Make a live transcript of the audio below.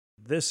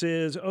This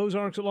is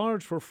Ozarks at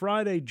Large for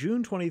Friday,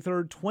 June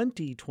 23rd,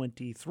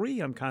 2023.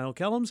 I'm Kyle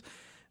Kellums.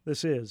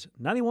 This is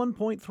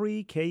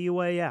 91.3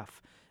 KUAF,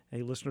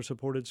 a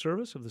listener-supported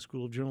service of the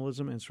School of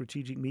Journalism and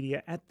Strategic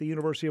Media at the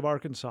University of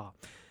Arkansas.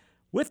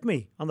 With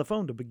me on the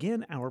phone to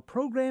begin our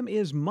program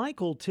is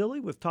Michael Tilley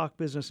with Talk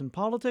Business and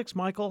Politics.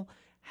 Michael,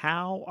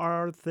 how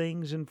are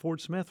things in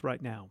Fort Smith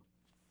right now?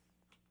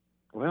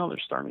 Well, they're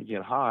starting to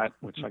get hot,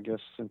 which I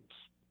guess since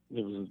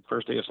it was the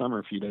first day of summer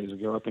a few days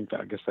ago,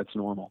 I guess that's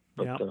normal.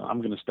 But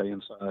I'm going to stay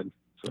inside.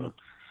 So.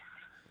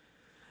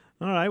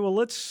 All right. Well,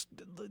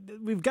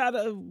 we're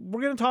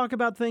going to talk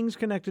about things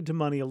connected to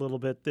money a little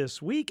bit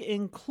this week,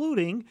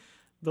 including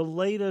the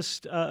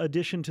latest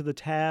addition to the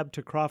tab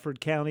to Crawford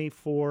County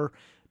for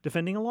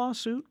defending a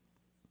lawsuit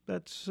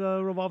that's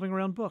revolving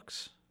around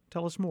books.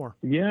 Tell us more.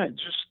 Yeah,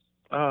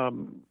 I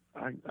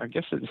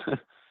guess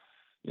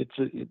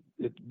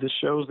this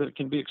shows that it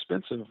can be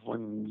expensive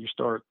when you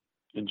start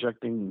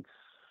injecting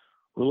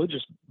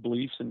religious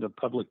beliefs into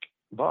public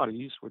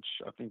bodies, which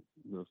I think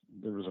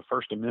there was a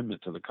First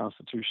Amendment to the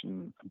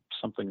Constitution,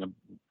 something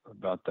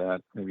about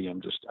that. Maybe I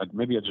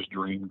just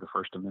dreamed the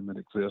First Amendment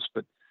exists,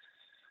 but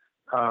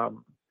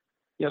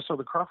so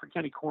the Crawford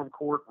County Quorum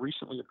Court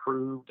recently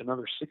approved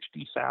another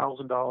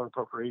 $60,000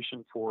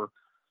 appropriation for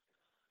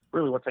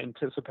really what's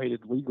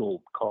anticipated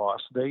legal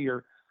costs. They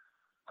are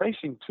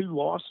facing two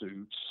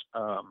lawsuits.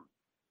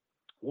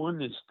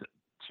 One is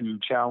to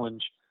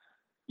challenge,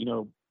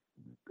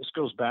 this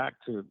goes back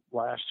to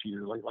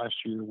late last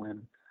year,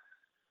 when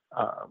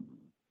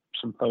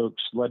some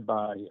folks led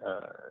by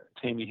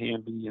Tammy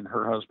Hamby and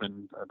her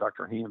husband,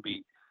 Dr.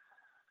 Hamby,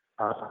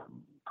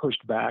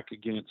 pushed back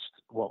against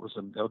what was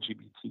an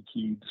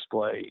LGBTQ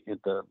display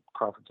at the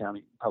Crawford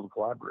County Public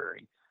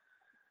Library.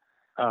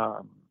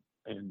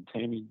 And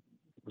Tammy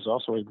was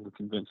also able to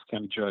convince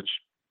County Judge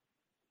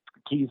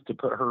Keith to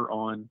put her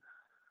on,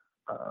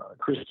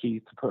 Chris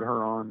Keith to put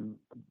her on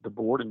the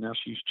board, and now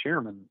she's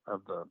chairman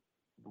of the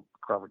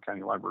Crawford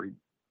County Library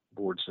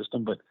Board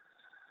system. But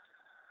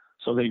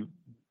so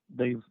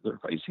they're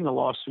facing a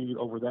lawsuit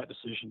over that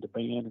decision to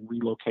ban and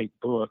relocate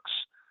books.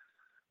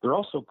 They're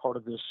also part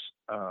of this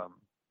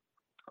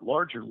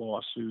larger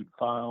lawsuit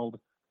filed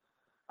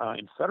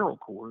in federal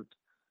court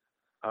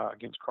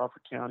against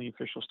Crawford County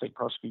official state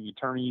prosecuting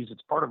attorneys.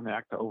 It's part of an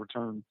act to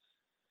overturn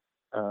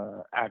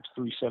Act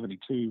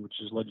 372,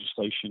 which is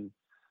legislation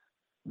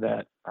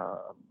that's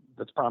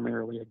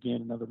primarily,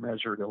 again, another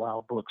measure to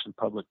allow books in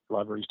public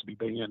libraries to be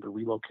banned or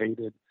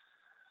relocated.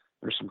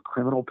 There's some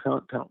criminal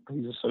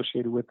penalties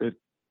associated with it.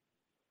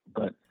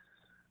 But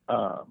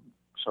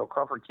so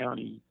Crawford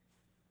County,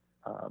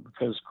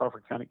 because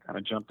Crawford County kind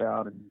of jumped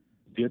out and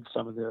did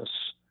some of this,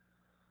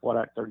 what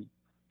Act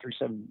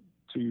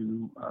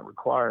 372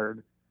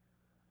 required,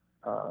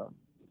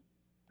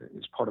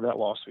 is part of that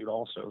lawsuit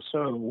also.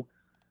 So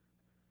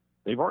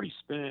they've already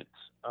spent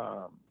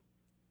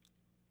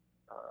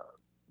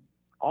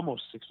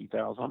almost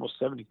 $60,000, almost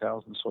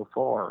 $70,000 so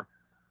far.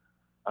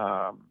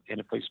 And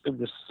if they spend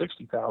this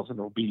 $60,000,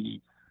 it'll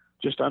be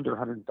just under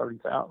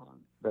 $130,000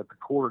 that the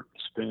court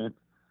spent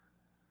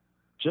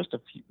just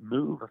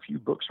move a few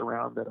books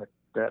around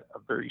that a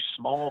very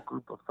small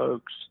group of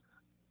folks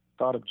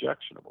thought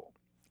objectionable.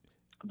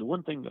 The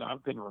one thing that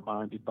I've been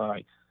reminded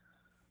by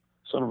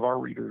some of our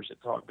readers at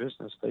Talk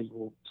Business, they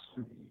will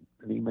send me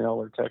an email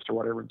or text or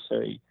whatever and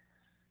say,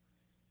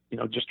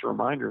 just a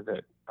reminder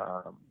that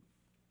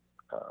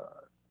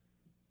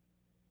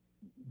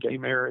gay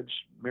marriage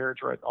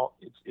right,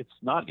 it's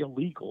not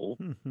illegal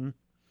to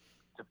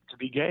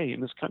be gay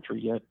in this country,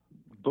 yet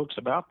books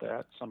about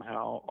that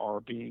somehow are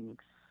being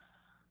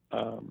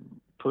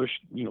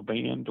pushed,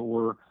 banned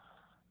or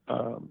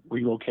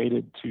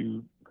relocated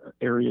to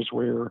areas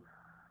where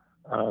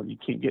you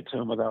can't get to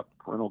them without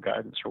parental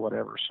guidance or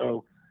whatever.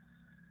 So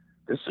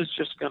this is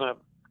just going to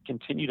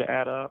continue to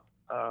add up.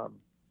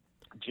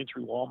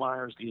 Gentry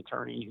Wallmeyer is the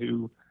attorney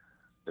who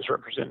is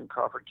representing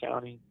Crawford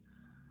County.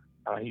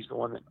 He's the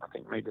one that I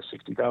think made the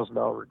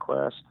 $60,000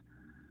 request.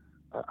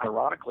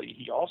 Ironically,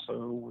 he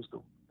also was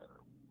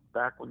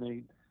back when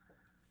they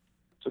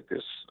took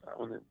this,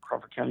 when the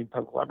Crawford County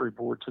Public Library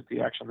Board took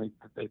the action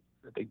that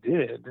they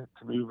did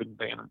to move and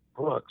ban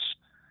books.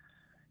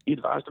 He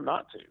advised them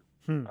not to.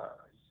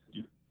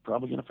 You're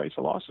probably going to face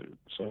a lawsuit.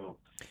 So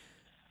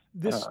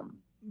this,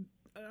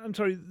 I'm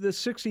sorry, the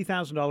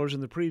 $60,000 in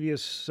the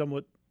previous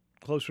somewhat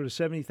closer to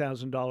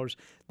 $70,000.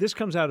 This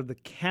comes out of the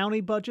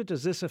county budget.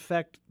 Does this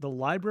affect the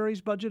library's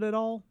budget at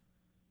all?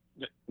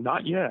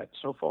 Not yet.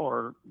 So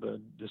far, the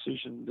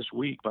decision this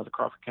week by the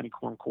Crawford County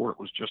Quorum Court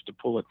was just to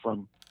pull it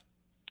from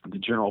the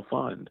general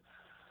fund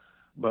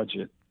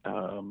budget.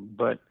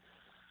 But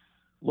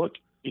look,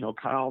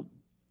 Kyle,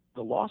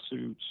 the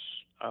lawsuits,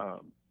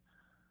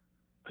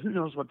 who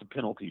knows what the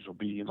penalties will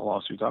be in the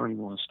lawsuits? I don't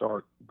even want to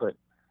start, but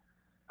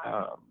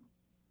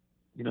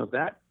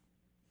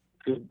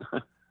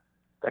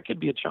that could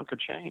be a chunk of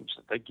change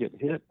that they get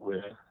hit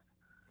with,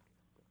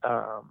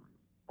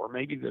 or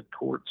maybe the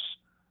courts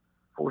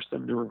force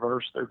them to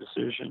reverse their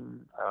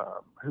decision.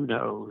 Who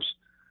knows?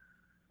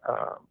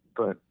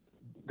 But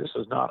this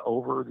is not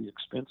over. The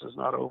expense is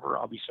not over.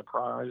 I'll be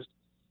surprised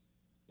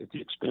if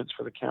the expense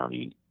for the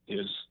county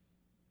is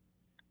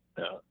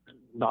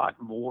not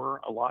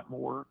a lot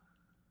more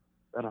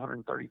than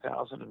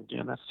 $130,000. And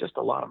again, that's just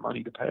a lot of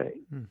money to pay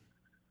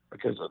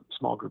because a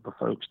small group of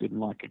folks didn't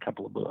like a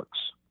couple of books.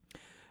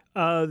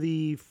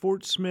 The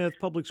Fort Smith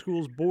Public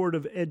Schools Board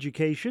of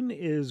Education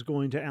is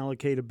going to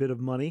allocate a bit of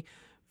money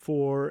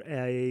for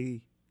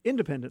a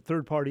independent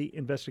third-party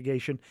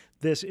investigation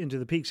this into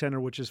the Peak Center,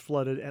 which has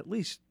flooded at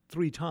least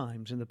 3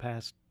 times in the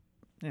past,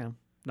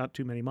 not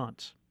too many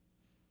months.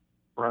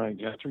 Right,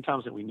 yeah, 3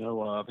 times that we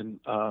know of. And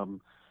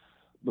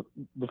but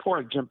before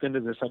I jump into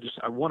this,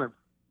 I want to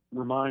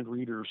remind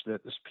readers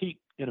that this Peak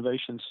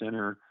Innovation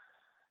Center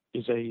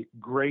is a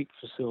great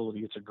facility.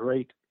 It's a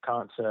great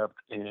concept,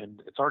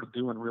 and it's already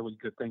doing really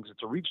good things.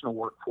 It's a regional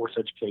workforce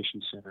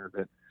education center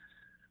that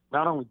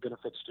not only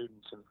benefits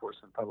students in the Fort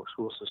Smith public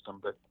school system,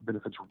 but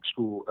benefits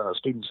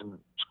students in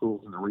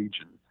schools in the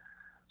region.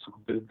 Some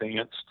good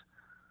advanced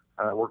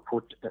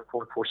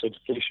workforce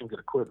education, good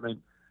equipment,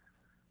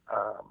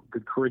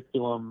 good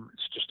curriculum.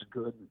 It's just a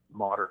good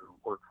modern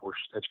workforce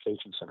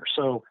education center.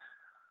 So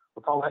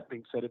with all that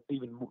being said, it's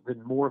even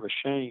been more of a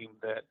shame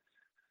that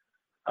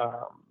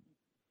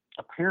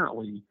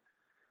apparently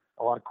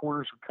a lot of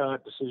corners were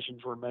cut,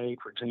 decisions were made.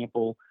 For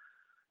example,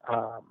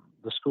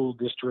 some school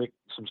district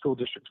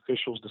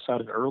officials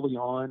decided early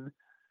on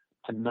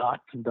to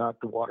not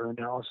conduct a water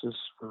analysis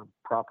for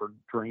proper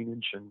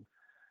drainage, and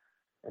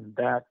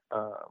that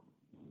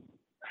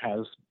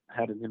has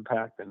had an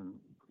impact, and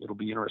it'll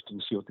be interesting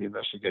to see what the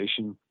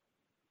investigation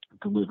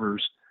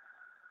delivers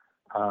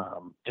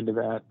into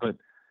that. But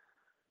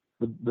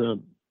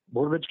the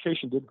Board of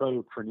Education did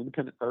vote for an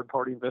independent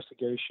third-party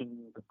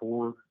investigation. The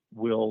board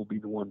will be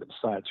the one that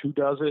decides who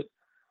does it,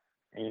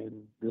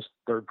 and this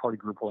third-party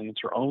group will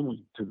answer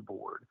only to the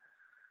board.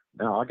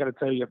 Now, I got to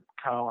tell you,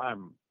 Kyle, I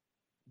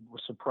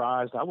was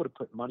surprised. I would have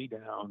put money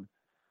down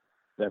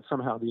that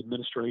somehow the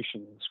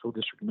administration, school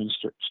district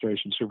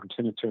administration,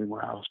 Superintendent Terry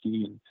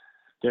Morawski and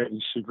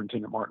Deputy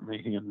Superintendent Martin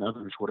Mahan and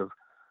others would have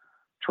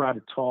tried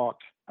to talk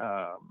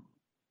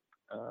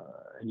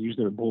and use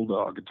their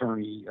bulldog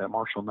attorney,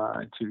 Marshall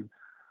Nye, to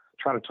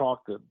try to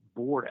talk the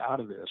board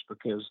out of this,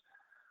 because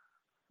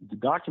the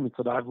documents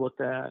that I've looked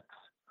at,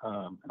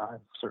 and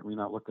I've certainly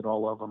not looked at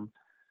all of them,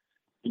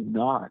 do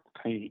not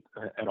paint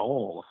at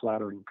all a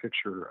flattering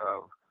picture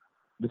of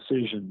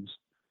decisions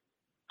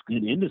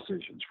and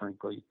indecisions,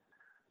 frankly,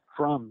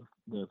 from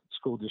the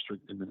school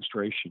district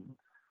administration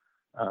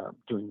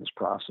during this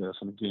process.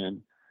 And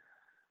again,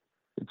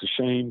 it's a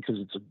shame because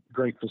it's a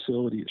great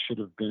facility. It should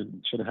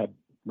have had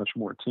much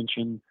more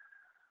attention.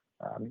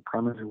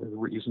 Primarily the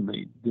reason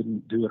they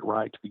didn't do it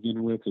right to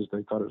begin with is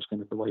they thought it was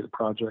going to delay the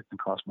project and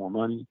cost more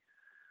money.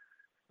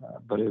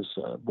 But as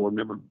board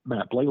member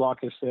Matt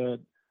Blaylock has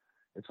said,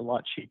 it's a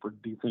lot cheaper to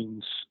do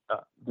things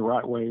the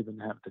right way than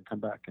have to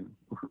come back and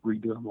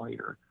redo them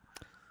later.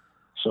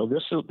 So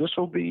this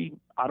will be,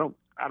 I don't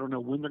know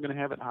when they're going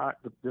to have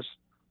this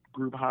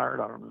group hired.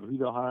 I don't know who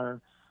they'll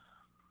hire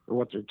or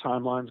what their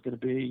timeline is going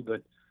to be,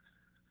 but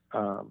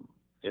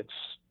it's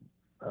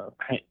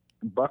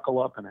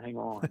buckle up and hang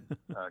on,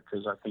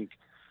 because I think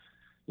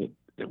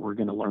that we're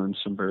going to learn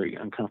some very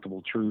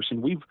uncomfortable truths.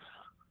 And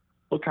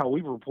look how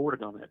we've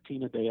reported on that.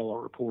 Tina Dale, our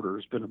reporter,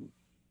 has been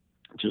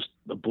just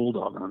a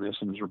bulldog on this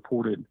and has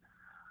reported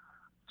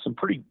some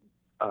pretty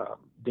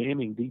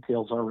damning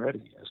details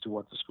already as to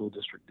what the school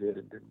district did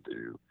and didn't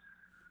do.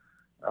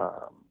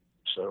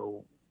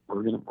 So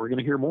we're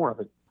gonna hear more of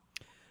it.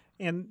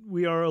 And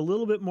we are a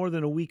little bit more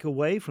than a week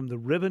away from the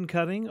ribbon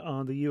cutting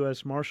on the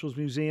U.S. Marshals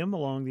Museum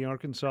along the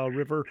Arkansas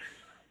River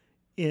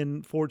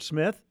in Fort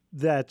Smith.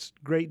 That's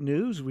great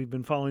news. We've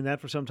been following that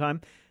for some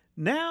time.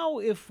 Now,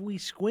 if we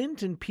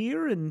squint and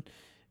peer and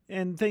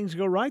things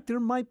go right,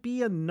 there might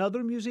be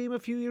another museum a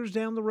few years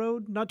down the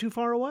road, not too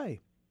far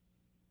away.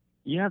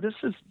 Yeah, this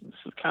is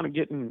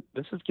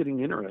getting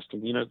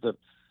interesting. You know, the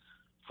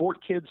Fort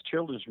Kids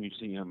Children's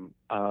Museum,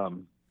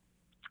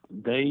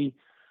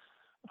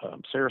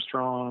 Sarah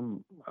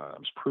Strom,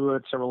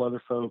 Pruitt, several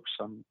other folks.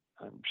 I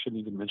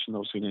shouldn't even mention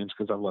those 2 names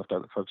because I've left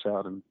other folks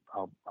out, and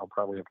I'll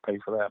probably have to pay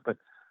for that. But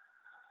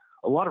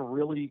a lot of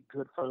really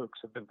good folks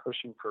have been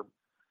pushing for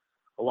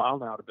a while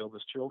now to build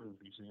this children's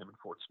museum in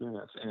Fort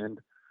Smith. And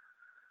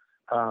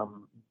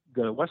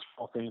the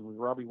Westfall family,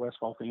 Robbie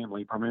Westfall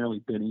family, primarily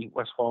Benny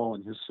Westfall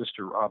and his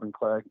sister Robin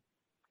Clegg,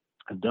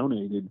 have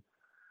donated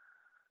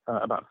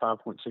about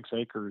 5.6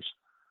 acres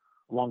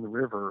along the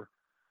river.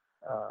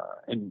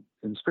 And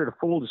in spirit of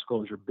full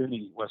disclosure,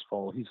 Benny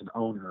Westfall, he's an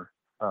owner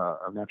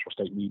of Natural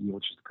State Media,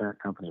 which is the parent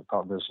company of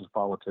Pop Business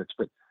Politics.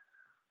 But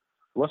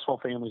the Westfall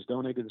family's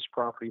donated this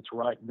property. It's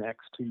right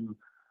next to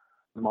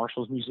the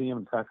Marshals Museum.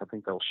 In fact, I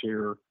think they'll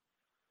share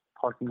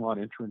parking lot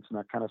entrance and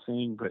that kind of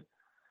thing. But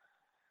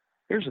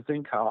here's the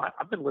thing, Kyle.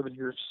 I've been living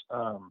here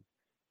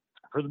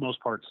for the most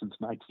part since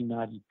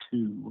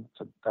 1992. It's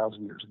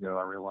 1,000 years ago,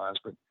 I realize.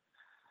 But,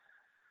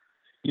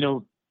 you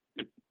know,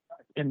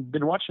 and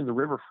been watching the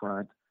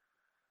riverfront.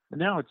 And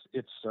now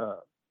it's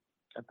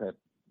at that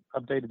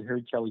updated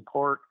Harry Kelly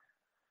Park.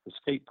 the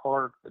skate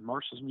park, the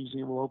Marshall's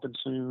Museum will open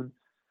soon.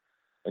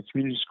 A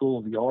Community School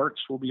of the Arts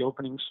will be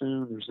opening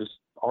soon. There's this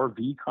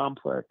RV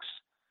complex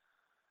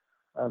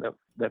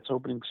that's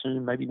opening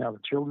soon. Maybe now the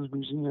Children's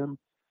Museum.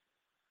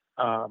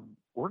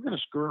 We're going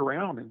to screw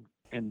around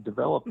and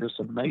develop this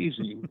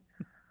amazing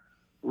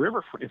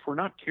river. If we're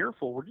not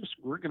careful,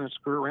 we're going to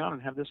screw around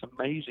and have this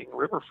amazing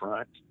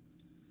riverfront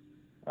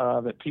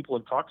that people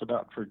have talked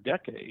about for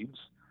decades.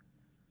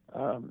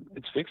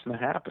 It's fixing to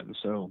happen.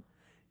 So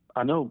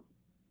I know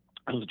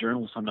as a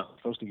journalist, I'm not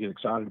supposed to get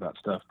excited about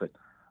stuff, but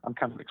I'm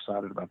kind of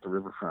excited about the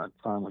riverfront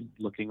finally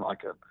looking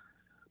like a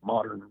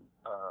modern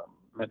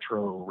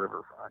metro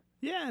riverfront.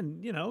 Yeah,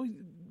 and,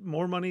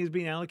 more money is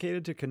being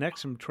allocated to connect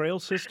some trail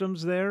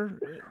systems there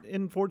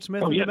in Fort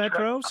Smith and the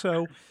metro,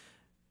 so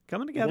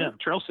coming together. Yeah,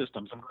 trail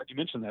systems. I'm glad you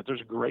mentioned that. There's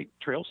a great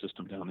trail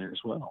system down there as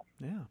well.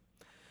 Yeah.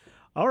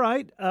 All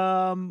right.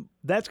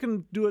 That's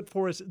going to do it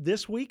for us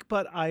this week,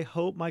 but I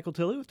hope Michael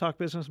Tilley with Talk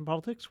Business and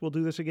Politics will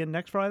do this again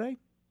next Friday.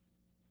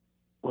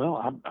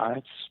 Well,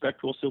 I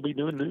suspect we'll still be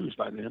doing news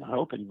by then. I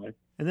hope, anyway.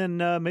 And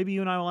then maybe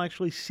you and I will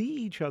actually see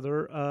each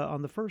other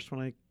on the 1st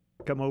when I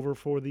come over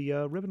for the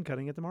ribbon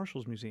cutting at the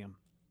Marshall's Museum.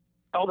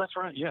 Oh, that's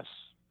right. Yes.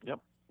 Yep.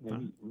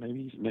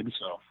 Maybe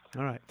so.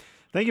 All right.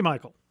 Thank you,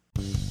 Michael.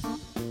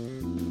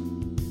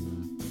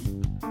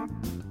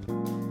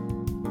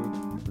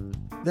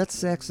 That's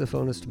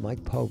saxophonist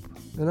Mike Pope,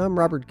 and I'm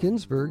Robert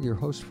Ginsburg, your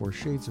host for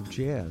Shades of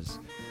Jazz.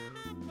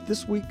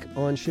 This week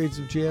on Shades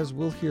of Jazz,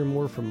 we'll hear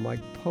more from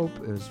Mike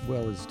Pope as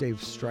well as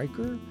Dave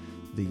Stryker,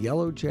 the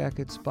Yellow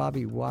Jackets,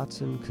 Bobby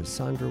Watson,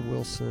 Cassandra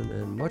Wilson,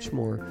 and much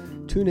more.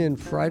 Tune in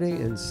Friday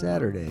and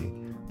Saturday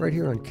right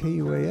here on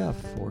KUAF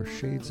for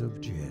Shades of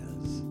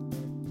Jazz.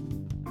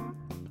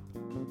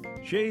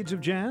 Shades of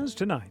Jazz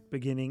tonight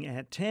beginning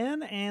at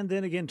 10 and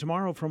then again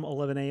tomorrow from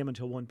 11 a.m.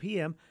 until 1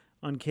 p.m.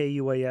 on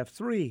KUAF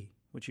 3,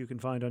 which you can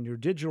find on your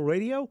digital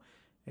radio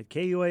at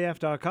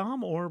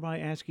KUAF.com or by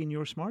asking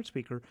your smart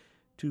speaker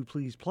to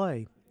please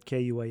play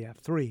KUAF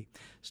 3.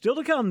 Still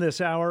to come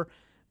this hour,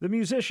 the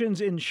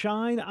musicians in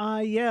Shine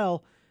I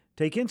Yell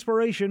take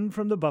inspiration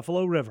from the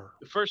Buffalo River.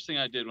 The first thing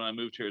I did when I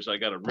moved here is I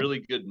got a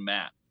really good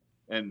map.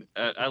 And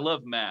I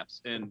love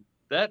maps. And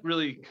that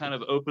really kind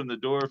of opened the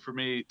door for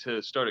me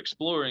to start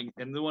exploring.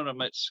 And then when I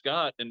met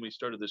Scott and we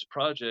started this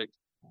project,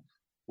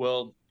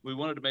 well, we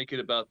wanted to make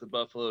it about the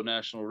Buffalo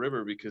National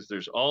River because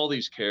there's all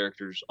these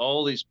characters,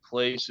 all these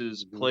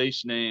places,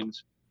 place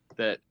names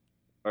that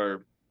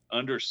are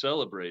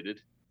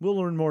under-celebrated. We'll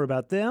learn more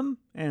about them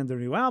and their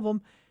new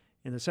album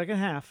in the second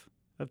half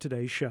of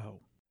today's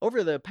show.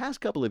 Over the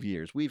past couple of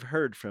years, we've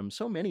heard from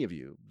so many of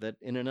you that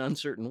in an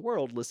uncertain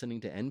world,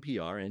 listening to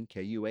NPR and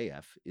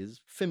KUAF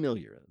is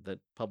familiar, that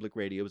public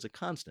radio is a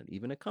constant,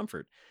 even a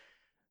comfort.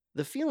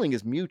 The feeling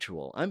is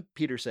mutual. I'm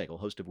Peter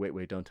Sagal, host of Wait,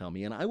 Wait, Don't Tell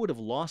Me, and I would have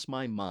lost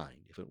my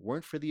mind if it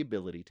weren't for the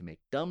ability to make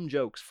dumb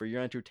jokes for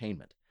your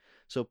entertainment.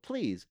 So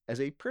please, as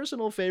a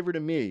personal favor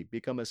to me,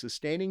 become a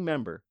sustaining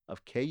member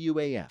of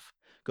KUAF.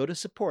 Go to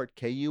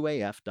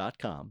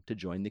supportkuaf.com to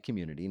join the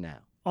community now.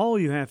 All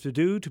you have to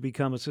do to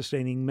become a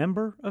sustaining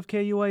member of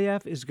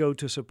KUAF is go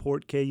to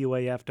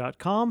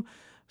supportkuaf.com,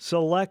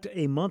 select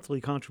a monthly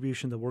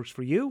contribution that works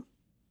for you,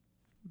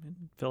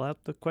 and fill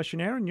out the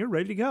questionnaire, and you're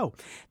ready to go.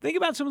 Think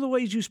about some of the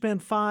ways you spend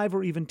 $5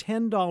 or even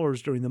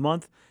 $10 during the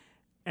month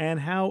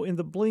and how in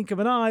the blink of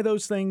an eye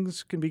those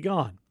things can be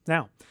gone.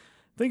 Now,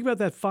 think about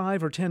that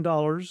 $5 or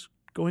 $10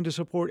 going to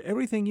support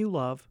everything you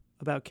love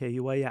about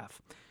KUAF.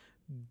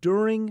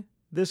 During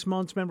this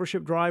month's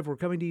membership drive, we're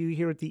coming to you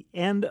here at the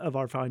end of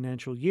our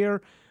financial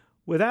year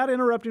without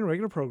interrupting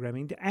regular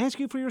programming to ask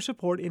you for your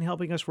support in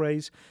helping us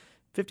raise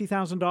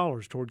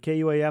 $50,000 toward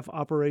KUAF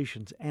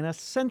operations, an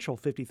essential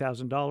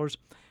 $50,000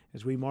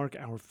 as we mark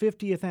our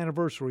 50th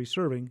anniversary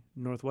serving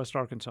Northwest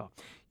Arkansas.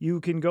 You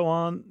can go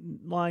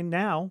online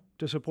now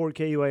to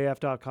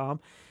supportkuaf.com,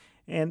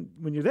 and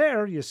when you're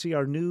there, you see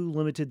our new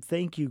limited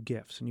thank you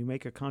gifts, and you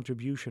make a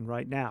contribution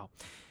right now.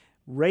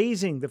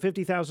 Raising the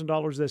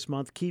 $50,000 this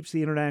month keeps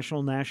the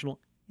international,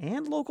 national,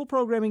 and local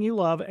programming you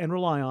love and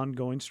rely on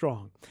going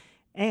strong.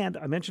 And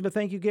I mentioned a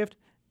thank you gift.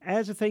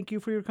 As a thank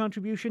you for your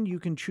contribution, you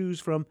can choose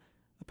from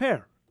a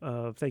pair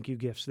of thank you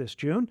gifts this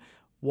June.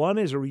 One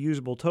is a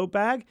reusable tote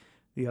bag,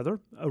 the other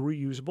a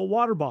reusable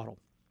water bottle.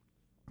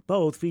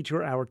 Both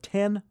feature our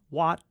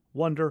 10-watt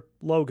Wonder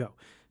logo,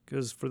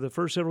 because for the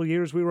first several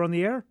years we were on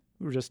the air,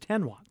 we were just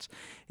 10 watts.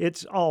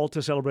 It's all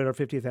to celebrate our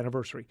 50th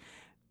anniversary.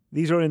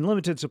 These are in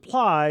limited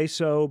supply,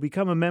 so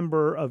become a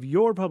member of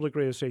your public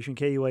radio station,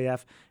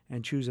 KUAF,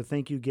 and choose a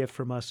thank you gift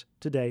from us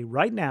today,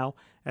 right now,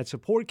 at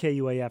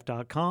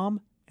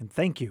supportkuaf.com, and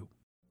thank you.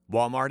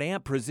 Walmart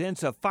Amp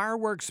presents a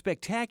fireworks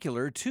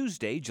spectacular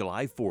Tuesday,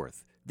 July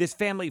 4th. This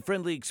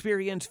family-friendly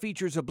experience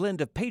features a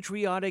blend of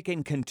patriotic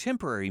and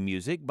contemporary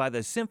music by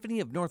the Symphony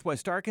of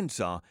Northwest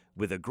Arkansas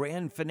with a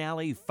grand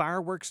finale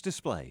fireworks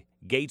display.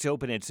 Gates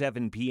open at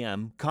 7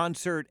 p.m.,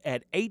 concert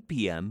at 8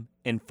 p.m.,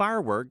 and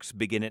fireworks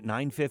begin at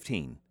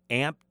 9:15.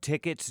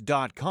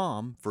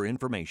 amptickets.com for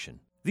information.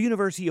 The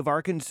University of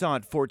Arkansas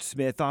at Fort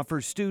Smith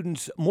offers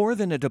students more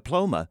than a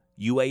diploma.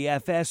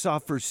 UAFS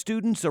offers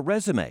students a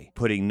resume,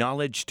 putting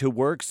knowledge to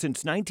work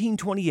since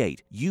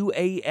 1928.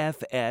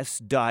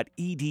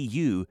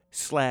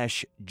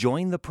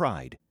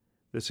 uafs.edu/jointhepride.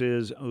 This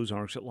is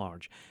Ozarks at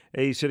Large.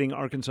 A sitting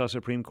Arkansas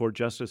Supreme Court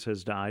justice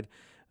has died.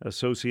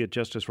 Associate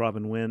Justice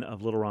Robin Wynne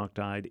of Little Rock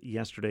died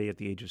yesterday at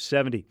the age of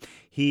 70.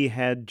 He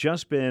had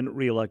just been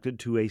reelected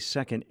to a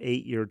second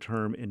 8-year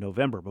term in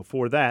November.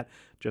 Before that,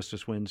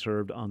 Justice Wynne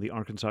served on the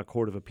Arkansas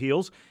Court of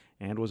Appeals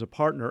and was a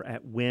partner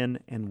at Wynne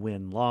and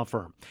Wynne Law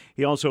Firm.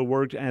 He also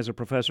worked as a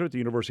professor at the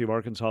University of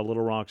Arkansas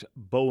Little Rock's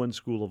Bowen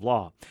School of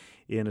Law.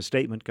 In a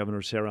statement,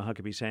 Governor Sarah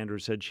Huckabee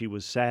Sanders said she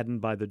was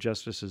saddened by the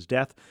justice's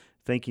death,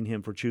 thanking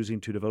him for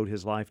choosing to devote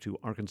his life to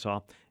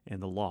Arkansas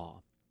and the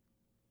law.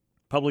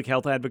 Public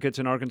health advocates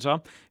in Arkansas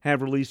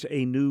have released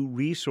a new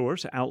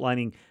resource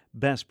outlining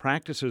best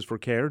practices for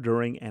care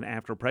during and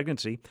after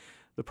pregnancy.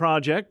 The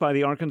project by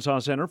the Arkansas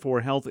Center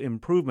for Health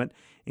Improvement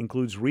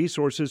includes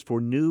resources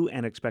for new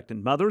and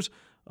expectant mothers,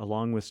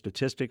 along with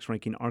statistics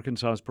ranking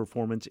Arkansas's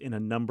performance in a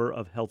number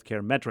of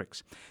healthcare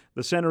metrics.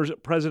 The center's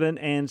president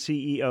and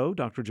CEO,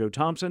 Dr. Joe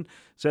Thompson,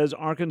 says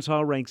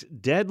Arkansas ranks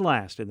dead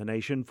last in the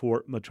nation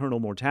for maternal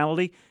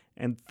mortality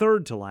and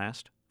third to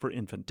last for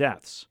infant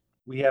deaths.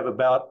 We have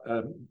about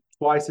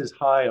twice as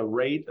high a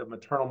rate of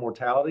maternal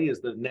mortality as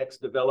the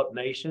next developed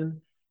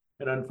nation.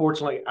 And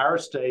unfortunately, our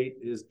state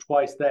is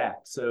twice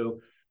that.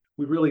 So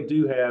we really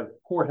do have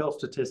poor health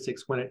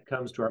statistics when it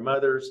comes to our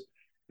mothers.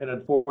 And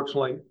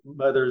unfortunately,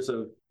 mothers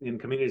in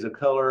communities of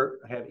color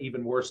have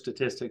even worse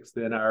statistics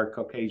than our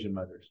Caucasian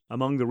mothers.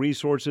 Among the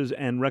resources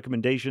and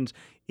recommendations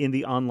in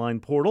the online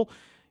portal,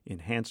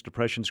 enhanced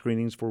depression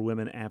screenings for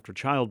women after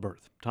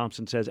childbirth.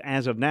 Thompson says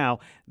as of now,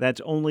 that's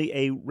only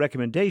a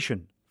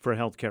recommendation for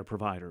healthcare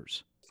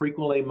providers.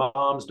 Frequently,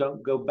 moms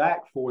don't go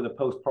back for the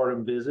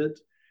postpartum visit.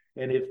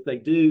 And if they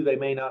do, they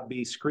may not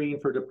be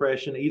screened for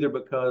depression, either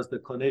because the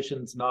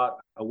clinician's not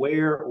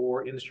aware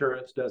or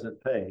insurance doesn't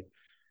pay.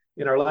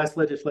 In our last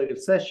legislative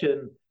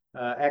session,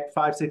 Act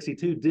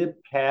 562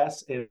 did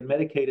pass, and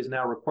Medicaid is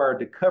now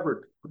required to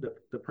cover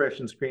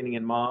depression screening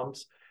in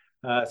moms.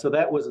 So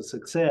that was a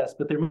success,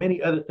 but there are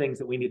many other things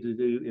that we need to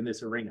do in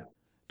this arena.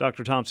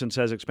 Dr. Thompson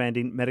says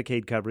expanding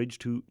Medicaid coverage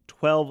to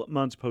 12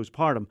 months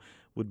postpartum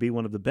would be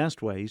one of the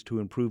best ways to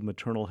improve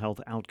maternal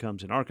health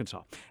outcomes in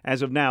Arkansas.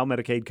 As of now,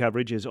 Medicaid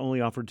coverage is only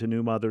offered to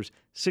new mothers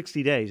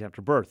 60 days after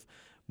birth.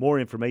 More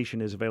information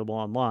is available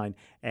online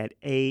at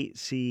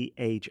achi.net.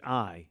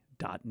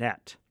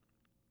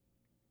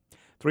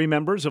 3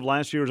 members of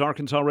last year's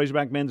Arkansas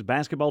Razorback men's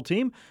basketball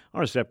team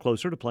are a step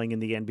closer to playing in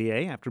the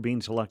NBA after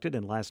being selected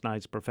in last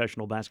night's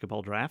professional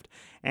basketball draft.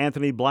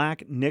 Anthony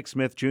Black, Nick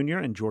Smith Jr.,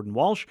 and Jordan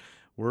Walsh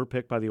were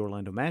picked by the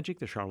Orlando Magic,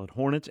 the Charlotte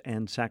Hornets,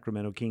 and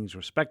Sacramento Kings,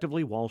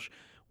 respectively. Walsh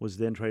was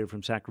then traded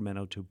from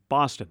Sacramento to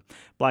Boston.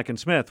 Black and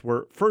Smith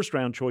were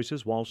first-round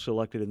choices. Walsh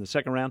selected in the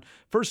second round.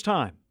 First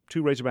time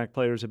 2 Razorback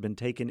players have been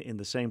taken in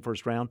the same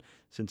first round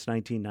since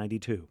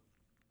 1992.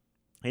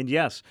 And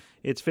yes,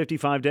 it's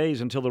 55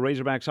 days until the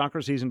Razorback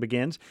soccer season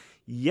begins.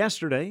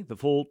 Yesterday, the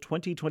full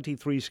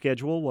 2023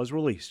 schedule was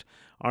released.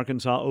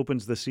 Arkansas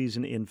opens the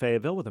season in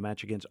Fayetteville with a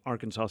match against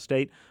Arkansas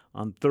State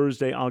on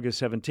Thursday,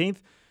 August 17th.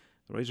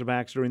 The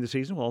Razorbacks during the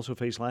season will also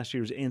face last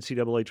year's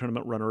NCAA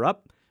tournament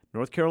runner-up,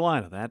 North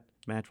Carolina. That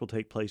match will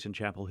take place in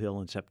Chapel Hill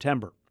in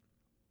September.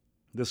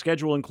 The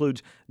schedule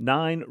includes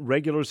 9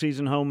 regular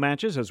season home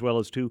matches as well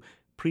as 2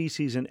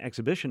 preseason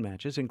exhibition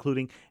matches,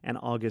 including an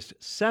August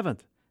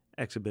 7th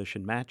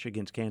exhibition match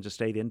against Kansas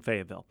State in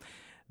Fayetteville.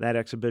 That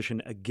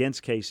exhibition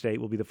against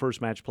K-State will be the first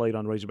match played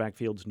on Razorback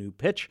Field's new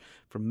pitch.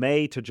 From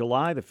May to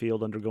July, the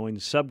field undergoing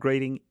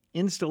subgrading,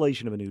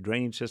 installation of a new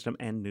drainage system,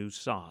 and new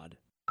sod.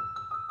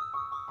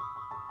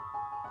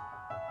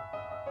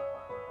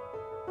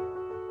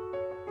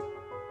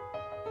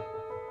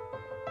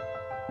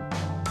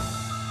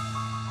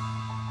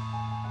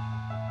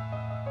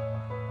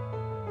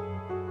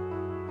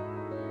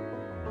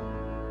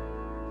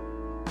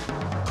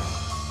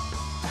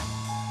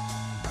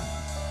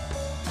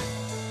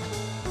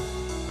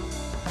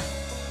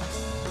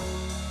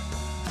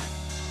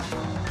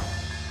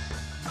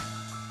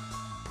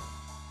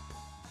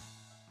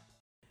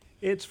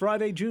 It's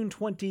Friday, June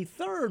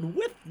 23rd.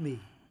 With me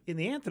in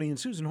the Anthony and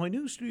Susan Hoy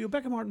News Studio,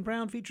 Becca Martin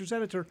Brown, features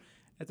editor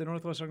at the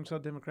Northwest Arkansas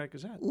Democrat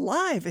Gazette.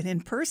 Live and in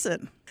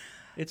person.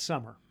 It's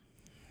summer.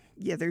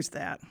 Yeah, there's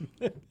that.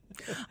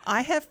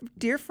 I have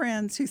dear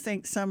friends who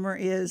think summer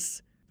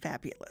is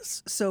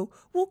fabulous. So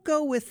we'll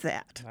go with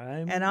that.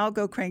 And I'll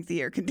go crank the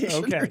air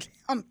conditioner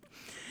down.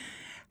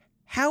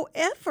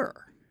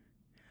 However,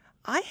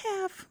 I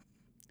have,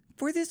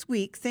 for this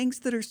week, things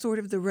that are sort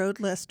of the road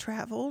less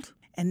traveled.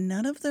 And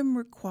none of them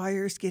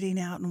requires getting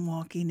out and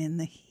walking in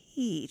the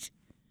heat,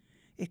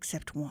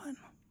 except one.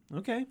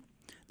 Okay.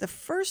 The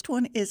first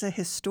one is a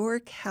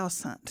historic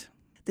house hunt.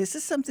 This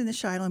is something the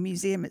Shiloh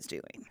Museum is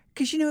doing.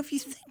 Because, if you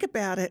think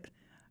about it,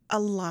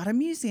 a lot of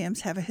museums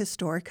have a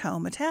historic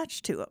home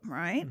attached to them,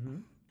 right?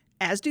 Mm-hmm.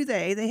 As do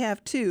they. They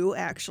have 2,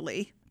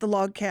 actually. the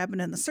log cabin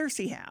and the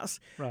Cersei house.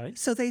 Right.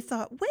 So they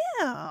thought,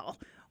 well,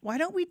 why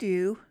don't we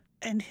do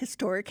an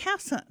historic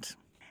house hunt?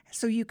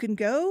 So you can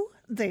go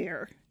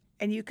there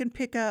and you can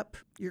pick up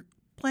your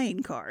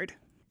playing card,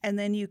 and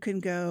then you can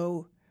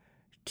go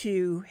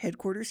to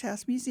Headquarters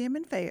House Museum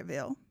in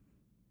Fayetteville,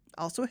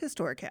 also a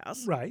historic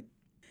house. Right.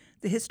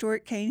 The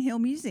Historic Cane Hill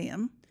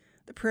Museum,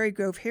 the Prairie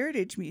Grove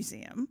Heritage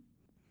Museum.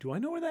 Do I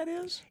know where that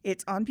is?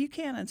 It's on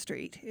Buchanan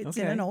Street. It's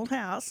in Okay. an old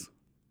house.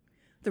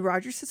 The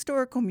Rogers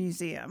Historical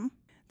Museum,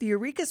 the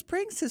Eureka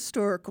Springs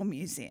Historical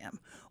Museum,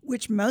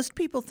 which most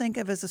people think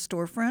of as a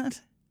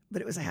storefront,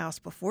 but it was a house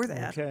before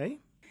that, Okay.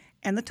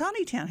 and the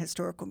Tawnytown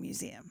Historical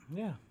Museum.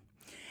 Yeah.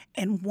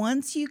 And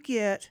once you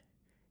get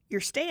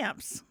your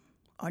stamps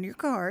on your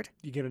card,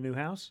 You get a new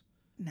house?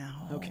 no.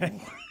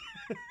 Okay.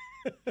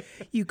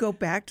 You go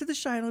back to the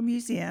Shiloh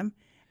Museum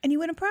and you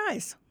win a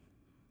prize.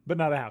 But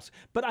not a house.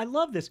 But I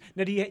love this.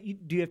 Now, do you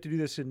have to do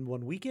this in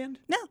one weekend?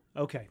 No.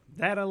 Okay.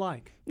 That I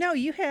like. No,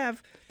 you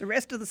have the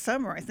rest of the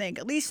summer, I think,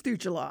 at least through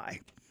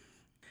July.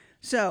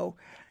 So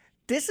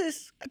this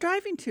is a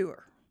driving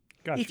tour.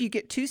 Gotcha. If you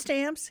get 2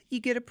 stamps, you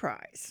get a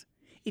prize.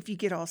 If you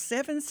get all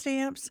 7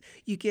 stamps,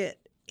 you get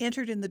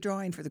entered in the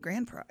drawing for the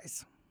grand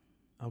prize.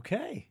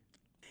 Okay.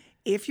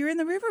 If you're in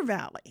the River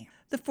Valley,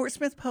 the Fort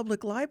Smith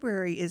Public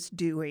Library is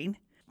doing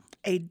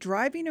a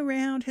driving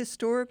around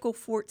historical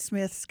Fort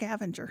Smith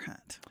scavenger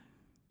hunt.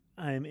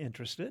 I'm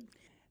interested.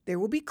 There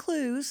will be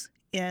clues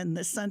in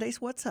this Sunday's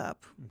What's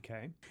Up,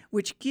 Okay.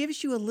 which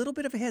gives you a little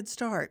bit of a head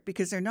start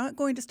because they're not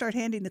going to start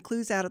handing the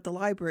clues out at the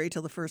library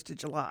till the 1st of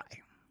July.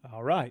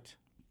 All right.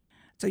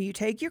 So you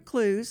take your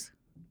clues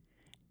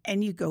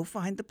and you go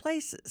find the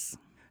places.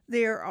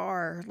 There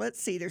are,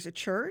 there's a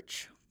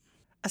church,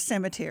 a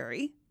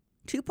cemetery,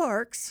 2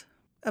 parks,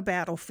 a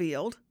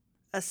battlefield,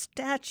 a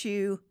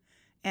statue,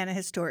 and a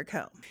historic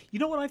home. You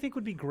know what I think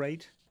would be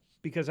great?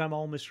 Because I'm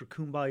all Mr.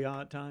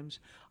 Kumbaya at times.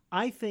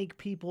 I think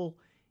people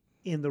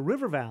in the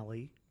River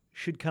Valley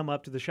should come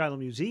up to the Shiloh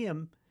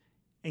Museum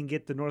and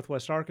get the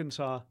Northwest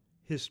Arkansas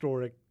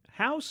Historic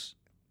House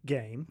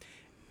game.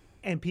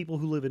 And people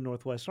who live in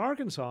Northwest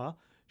Arkansas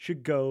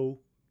should go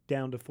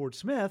down to Fort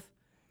Smith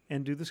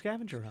and do the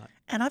scavenger hunt.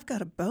 And I've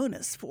got a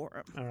bonus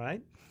for them. All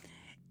right.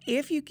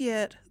 If you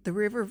get the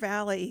River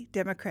Valley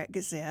Democrat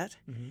Gazette,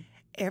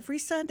 every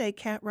Sunday,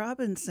 Kat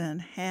Robinson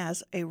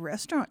has a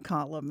restaurant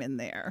column in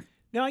there.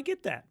 Now, I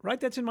get that, right?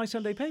 That's in my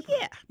Sunday paper.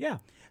 Yeah. Yeah.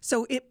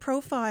 So it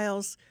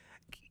profiles,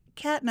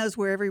 Kat knows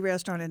where every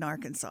restaurant in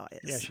Arkansas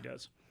is. Yeah, she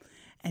does.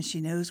 And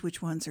she knows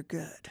which ones are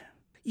good.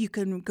 You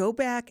can go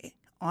back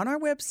on our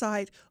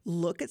website,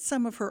 look at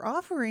some of her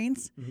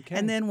offerings, Okay.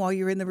 and then while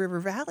you're in the River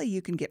Valley,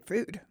 you can get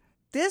food.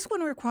 This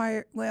one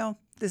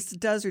this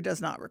does or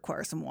does not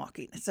require some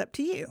walking. It's up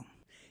to you.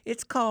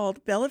 It's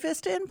called Bella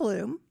Vista in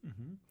Bloom,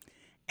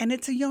 and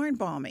it's a yarn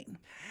bombing.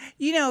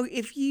 You know,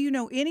 if you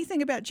know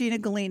anything about Gina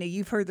Galena,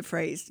 you've heard the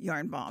phrase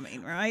yarn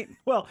bombing, right?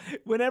 Well,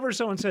 whenever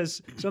someone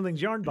says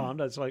something's yarn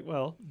bombed, it's like,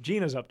 well,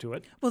 Gina's up to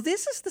it. Well,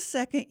 this is the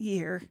 2nd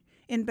year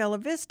in Bella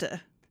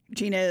Vista.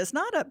 Gina is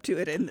not up to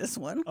it in this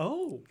one.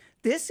 Oh.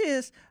 This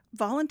is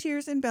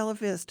volunteers in Bella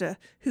Vista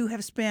who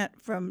have spent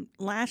from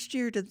last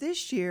year to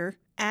this year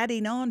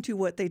adding on to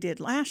what they did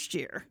last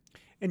year.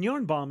 And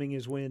yarn bombing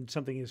is when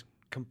something is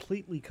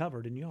completely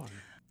covered in yarn.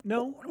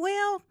 No?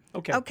 Well,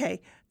 Okay.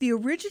 okay. The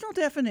original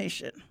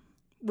definition,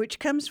 which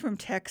comes from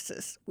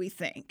Texas, we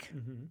think,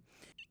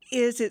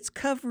 is it's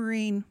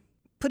putting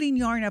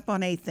yarn up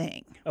on a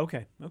thing.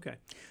 Okay.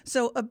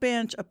 So a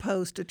bench, a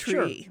post, a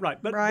tree. Sure, right.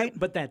 But, right?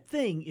 but that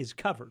thing is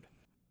covered.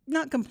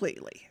 Not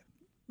completely.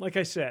 Like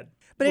I said.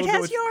 But it We'll go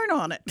has with- yarn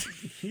on it.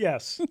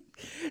 Yes.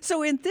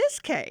 So in this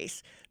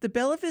case, the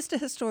Bella Vista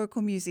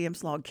Historical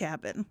Museum's log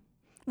cabin,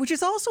 which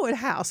is also a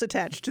house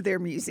attached to their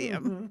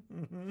museum,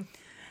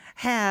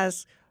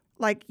 has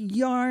like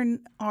yarn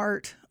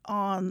art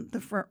on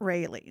the front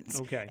railings.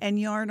 Okay. And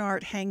yarn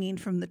art hanging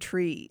from the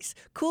trees.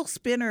 Cool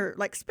spinner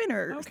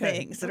Okay,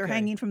 things that are okay.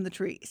 hanging from the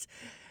trees.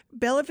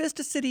 Bella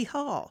Vista City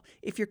Hall.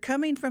 If you're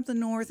coming from the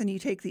north and you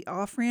take the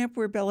off-ramp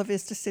where Bella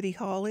Vista City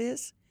Hall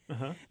is,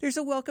 there's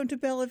a Welcome to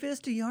Bella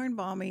Vista yarn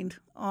bombing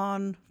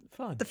on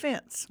Fun. the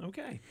fence.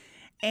 Okay.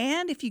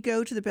 And if you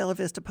go to the Bella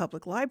Vista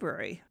Public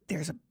Library,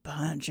 there's a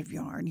bunch of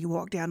yarn. You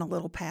walk down a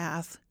little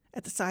path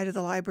at the side of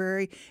the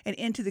library and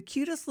into the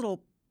cutest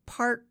little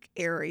park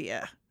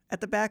area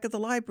at the back of the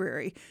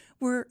library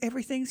where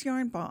everything's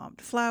yarn bombed,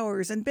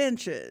 flowers and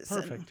benches.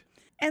 Perfect.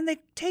 And they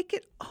take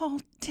it all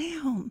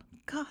down.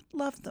 God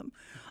love them.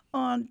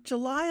 On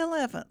July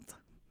 11th,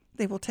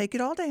 they will take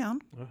it all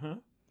down.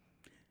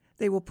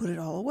 They will put it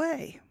all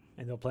away.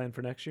 And they'll plan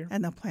for next year?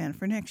 And they'll plan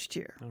for next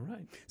year. All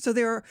right. So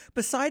there are,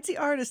 besides the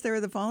artists, there are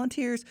the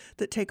volunteers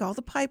that take all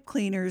the pipe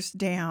cleaners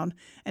down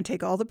and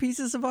take all the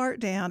pieces of art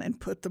down and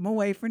put them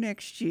away for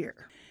next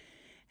year.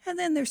 And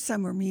then there's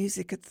summer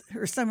music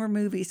or summer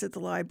movies at the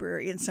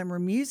library and summer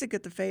music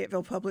at the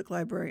Fayetteville Public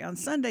Library on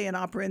Sunday. And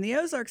Opera in the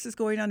Ozarks is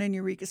going on in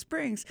Eureka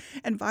Springs.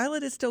 And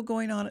Violet is still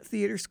going on at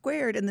Theater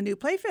Squared. And the New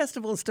Play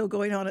Festival is still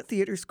going on at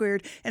Theater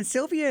Squared. And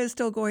Sylvia is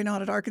still going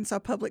on at Arkansas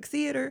Public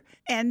Theater.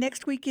 And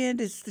next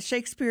weekend is the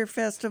Shakespeare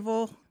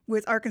Festival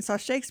with Arkansas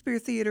Shakespeare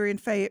Theater in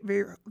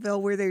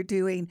Fayetteville, where they're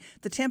doing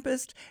The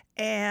Tempest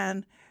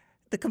and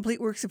the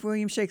complete works of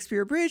William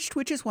Shakespeare Abridged,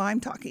 which is why I'm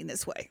talking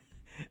this way.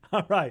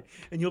 All right.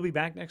 And you'll be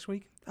back next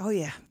week? Oh,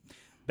 yeah.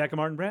 Becca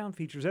Martin Brown,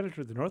 features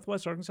editor of the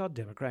Northwest Arkansas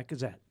Democrat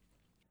Gazette.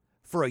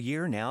 For a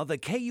year now, the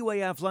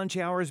KUAF Lunch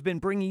Hour has been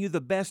bringing you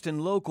the best in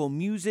local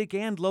music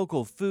and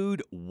local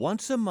food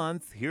once a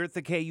month here at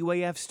the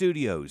KUAF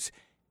studios.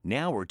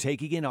 Now we're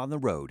taking it on the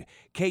road.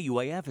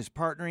 KUAF is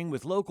partnering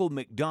with local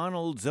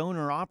McDonald's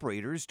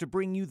owner-operators to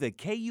bring you the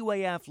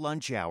KUAF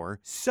Lunch Hour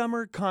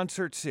Summer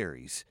Concert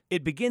Series.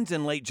 It begins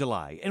in late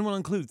July and will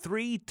include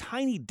 3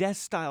 tiny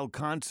desk-style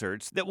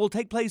concerts that will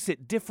take place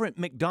at different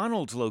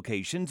McDonald's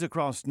locations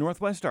across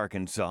Northwest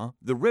Arkansas,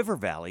 the River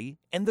Valley,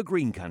 and the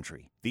Green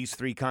Country. These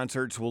 3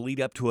 concerts will lead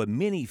up to a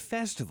mini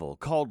festival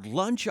called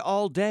Lunch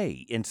All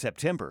Day in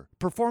September.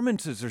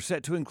 Performances are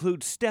set to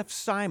include Steph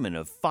Simon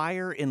of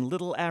Fire in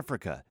Little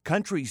Africa,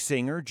 country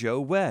singer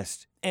Joe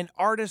West, and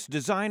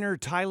artist-designer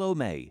Tylo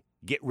May.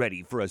 Get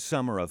ready for a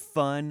summer of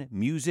fun,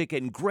 music,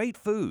 and great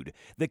food.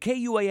 The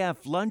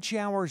KUAF Lunch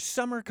Hour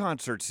Summer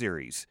Concert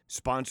Series,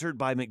 sponsored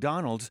by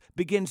McDonald's,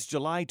 begins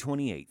July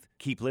 28th.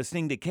 Keep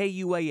listening to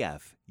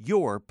KUAF,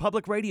 your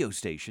public radio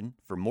station,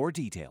 for more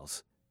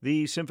details.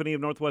 The Symphony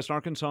of Northwest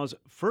Arkansas's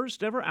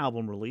first ever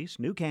album release,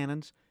 New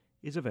Cannons,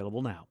 is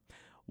available now.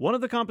 One of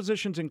the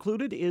compositions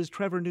included is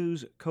Trevor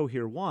New's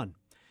Cohere 1.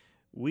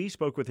 We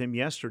spoke with him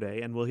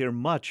yesterday, and we'll hear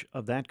much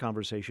of that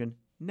conversation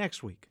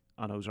next week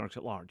on Ozarks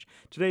at Large.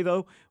 Today,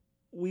 though,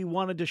 we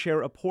wanted to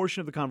share a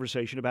portion of the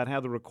conversation about how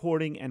the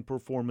recording and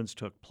performance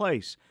took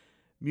place.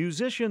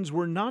 Musicians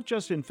were not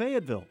just in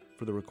Fayetteville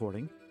for the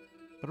recording,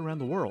 but around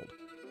the world.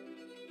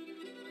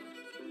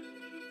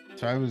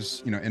 So I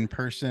was, in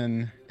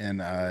person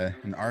in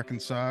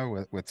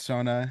Arkansas with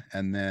Sona,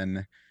 and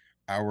then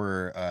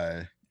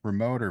our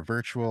remote or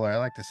virtual, I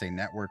like to say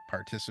network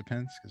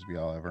participants, because we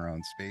all have our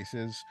own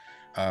spaces.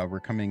 We're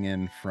coming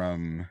in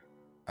from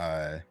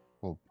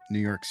New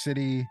York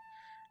City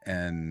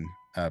and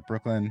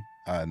Brooklyn,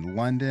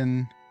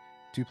 London,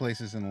 2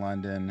 places in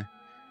London,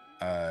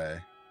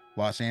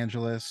 Los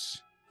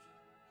Angeles,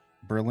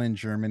 Berlin,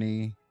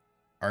 Germany,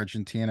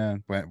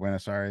 Argentina,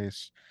 Buenos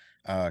Aires,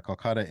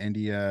 Kolkata,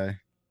 India,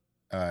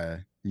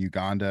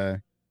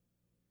 Uganda,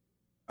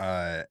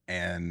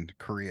 and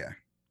Korea.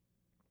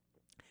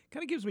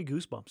 Kind of gives me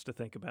goosebumps to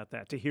think about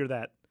that, to hear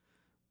that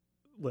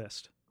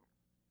list.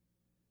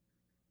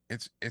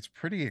 It's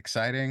pretty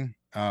exciting,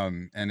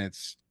 and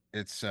it's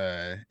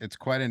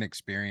quite an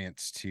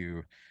experience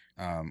to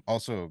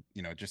also,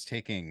 just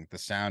taking the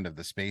sound of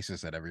the spaces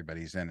that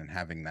everybody's in and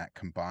having that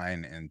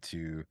combine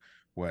into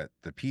what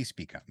the piece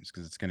becomes,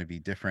 because it's going to be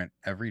different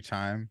every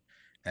time.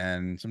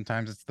 And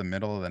sometimes it's the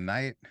middle of the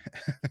night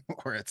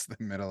or it's the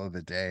middle of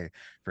the day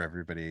for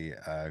everybody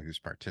who's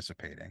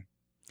participating.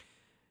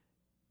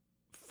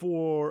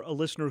 For a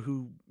listener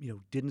who,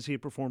 didn't see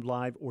it performed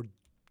live or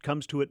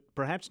comes to it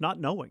perhaps not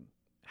knowing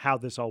how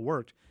this all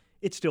worked,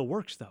 it still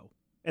works, though.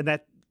 And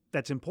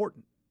that's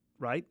important,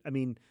 right? I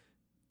mean,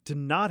 to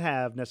not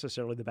have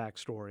necessarily the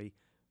backstory,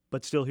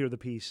 but still hear the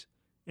piece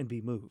and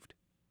be moved.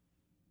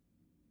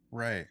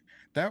 Right.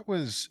 That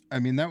was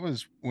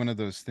one of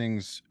those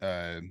things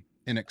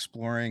in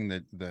exploring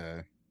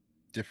the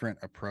different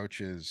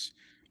approaches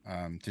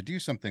to do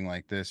something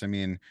like this. I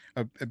mean,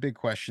 a big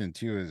question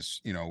too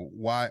is,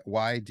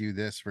 why do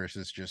this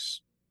versus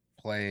just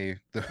play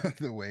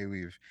the way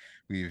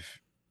we've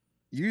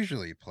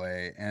usually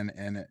play, and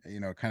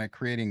kind of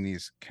creating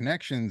these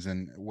connections.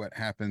 And what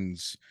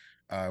happens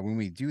when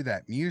we do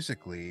that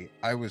musically,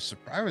 I was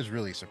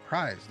really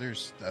surprised.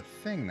 There's a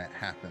thing that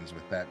happens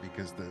with that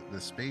because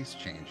the space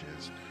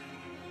changes.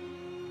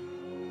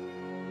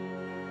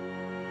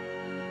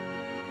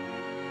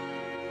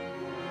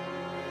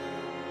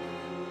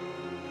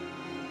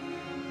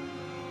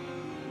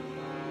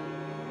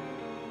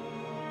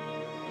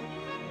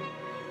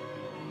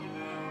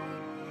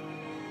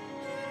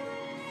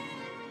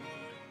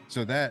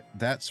 So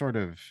that sort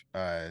of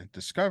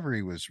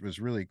discovery was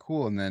really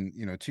cool. And then,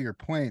 to your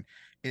point,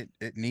 it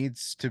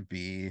needs to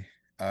be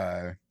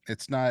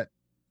it's not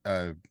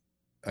a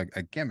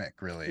gimmick,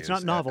 really. It's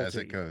not novelty as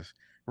it goes.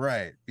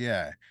 Right.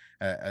 Yeah.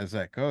 As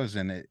that goes.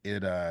 And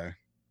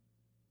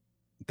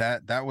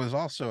that was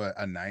also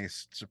a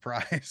nice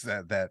surprise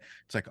that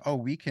it's like, oh,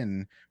 we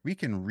can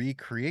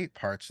recreate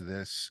parts of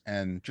this,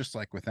 and just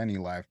like with any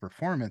live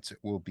performance, it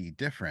will be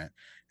different.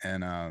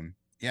 And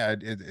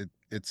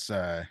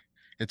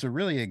it's a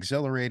really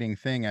exhilarating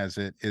thing, as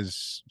it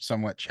is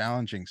somewhat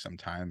challenging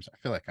sometimes. I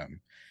feel like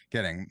I'm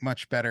getting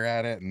much better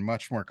at it and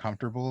much more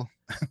comfortable,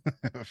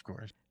 of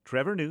course.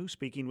 Trevor New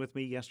speaking with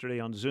me yesterday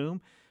on Zoom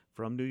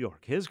from New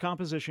York. His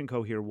composition,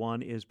 Cohere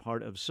 1, is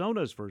part of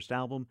Sona's first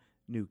album,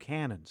 New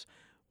Cannons.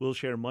 We'll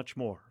share much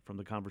more from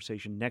the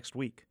conversation next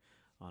week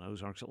on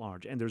Ozarks at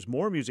Large. And there's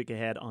more music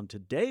ahead on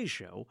today's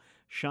show.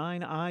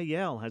 Shine I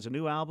Yell has a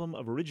new album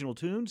of original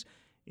tunes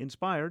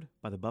inspired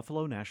by the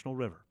Buffalo National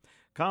River.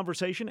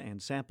 Conversation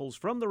and samples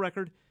from the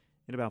record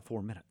in about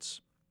 4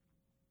 minutes.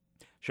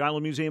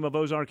 Shiloh Museum of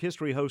Ozark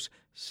History hosts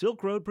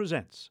Silk Road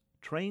Presents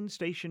Train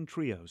Station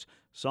Trios,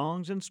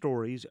 Songs and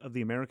Stories of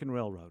the American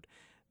Railroad.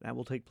 That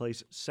will take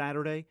place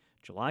Saturday,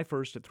 July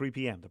 1st at 3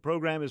 p.m. The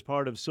program is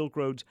part of Silk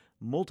Road's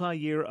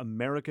multi-year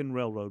American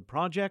Railroad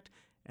Project,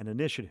 an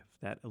initiative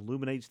that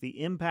illuminates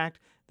the impact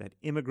that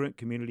immigrant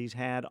communities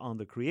had on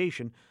the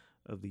creation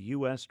of the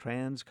U.S.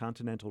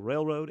 Transcontinental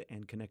Railroad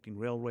and connecting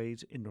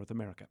railways in North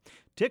America.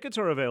 Tickets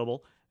are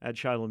available at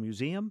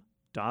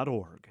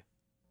shilohmuseum.org.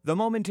 The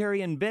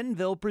Momentary in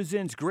Bentonville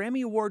presents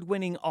Grammy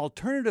Award-winning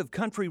alternative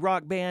country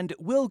rock band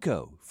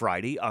Wilco,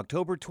 Friday,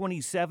 October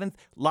 27th,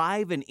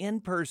 live and in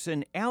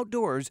person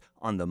outdoors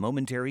on the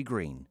Momentary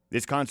Green.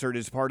 This concert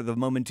is part of the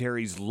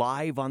Momentary's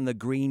Live on the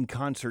Green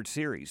concert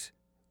series.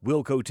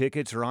 Wilco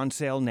tickets are on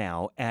sale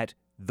now at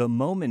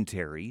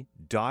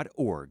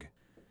themomentary.org.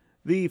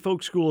 The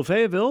Folk School of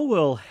Fayetteville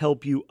will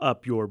help you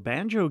up your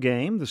banjo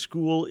game. The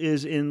school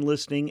is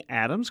enlisting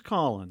Adams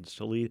Collins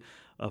to lead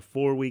a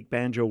 4-week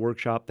banjo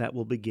workshop that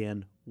will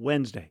begin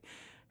Wednesday.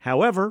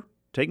 However,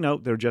 take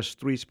note, there are just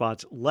 3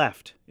 spots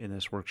left in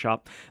this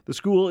workshop. The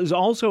school is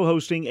also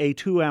hosting a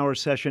 2-hour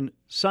session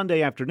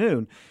Sunday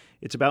afternoon.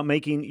 It's about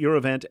making your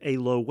event a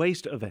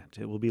low-waste event.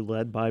 It will be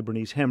led by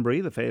Bernice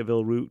Hembry, the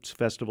Fayetteville Roots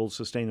Festival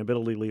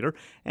Sustainability Leader,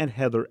 and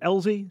Heather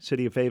Elsie,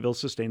 City of Fayetteville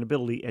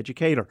Sustainability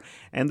Educator.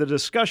 And the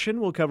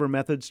discussion will cover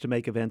methods to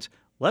make events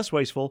less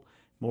wasteful,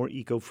 more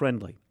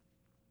eco-friendly.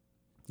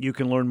 You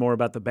can learn more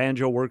about the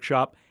banjo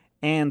workshop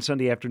and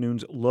Sunday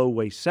afternoon's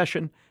low-waste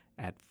session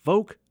at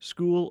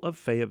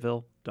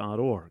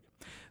folkschooloffayetteville.org.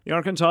 The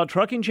Arkansas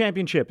Trucking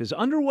Championship is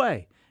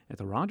underway at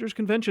the Rogers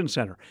Convention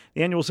Center.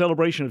 The annual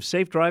celebration of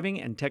safe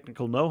driving and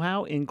technical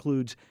know-how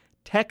includes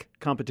tech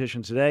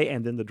competitions today,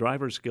 and then the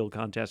driver's skill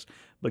contest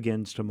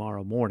begins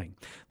tomorrow morning.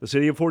 The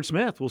City of Fort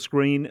Smith will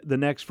screen the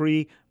next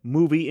free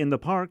movie in the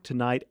park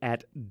tonight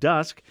at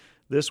dusk.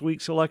 This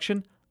week's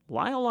selection,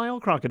 Lyle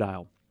Lyle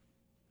Crocodile.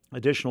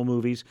 Additional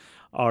movies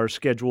are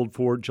scheduled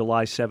for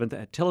July 7th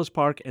at Tillis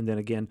Park and then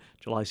again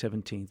July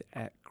 17th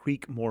at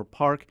Creekmore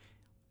Park.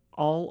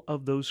 All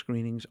of those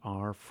screenings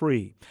are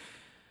free.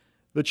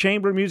 The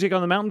Chamber Music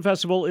on the Mountain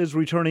Festival is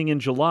returning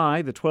in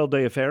July. The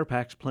 12-day affair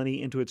packs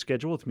plenty into its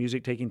schedule, with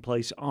music taking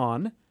place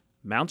on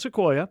Mount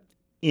Sequoia,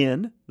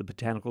 in the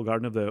Botanical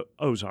Garden of the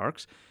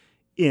Ozarks,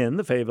 in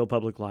the Fayetteville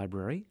Public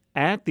Library,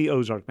 at the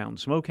Ozark Mountain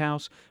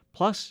Smokehouse,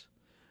 plus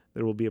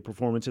there will be a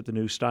performance at the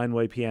new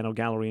Steinway Piano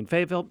Gallery in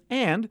Fayetteville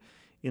and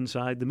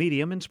inside the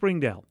Medium in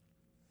Springdale.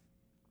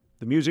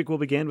 The music will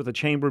begin with a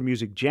chamber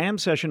music jam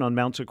session on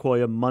Mount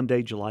Sequoia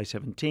Monday, July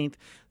 17th. The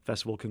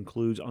festival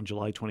concludes on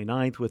July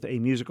 29th with a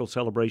musical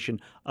celebration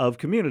of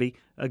community,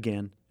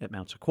 again at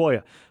Mount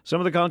Sequoia.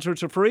 Some of the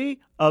concerts are free,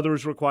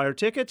 others require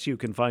tickets. You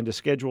can find a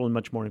schedule and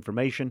much more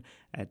information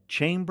at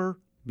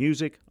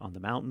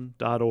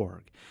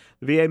chambermusiconthemountain.org.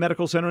 The VA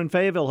Medical Center in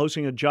Fayetteville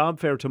hosting a job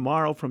fair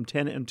tomorrow from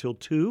 10 until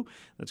 2.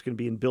 That's going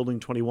to be in Building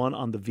 21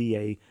 on the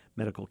VA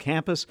Medical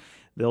Campus.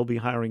 They'll be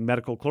hiring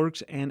medical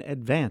clerks and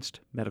advanced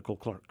medical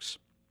clerks.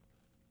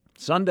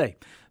 Sunday,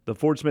 the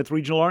Fort Smith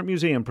Regional Art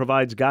Museum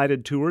provides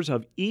guided tours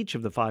of each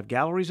of the 5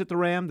 galleries at the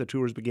RAM. The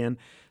tours begin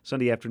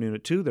Sunday afternoon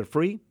at 2. They're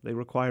free. They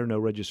require no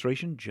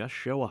registration. Just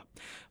show up.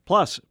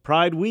 Plus,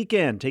 Pride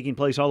Weekend taking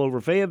place all over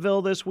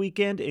Fayetteville this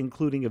weekend,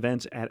 including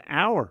events at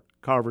our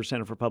Carver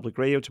Center for Public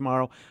Radio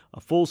tomorrow.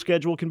 A full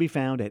schedule can be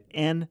found at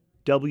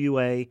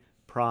nwapride.org.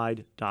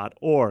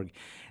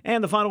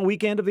 And the final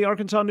weekend of the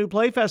Arkansas New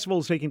Play Festival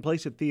is taking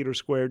place at Theater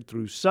Squared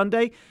through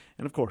Sunday.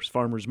 And, of course,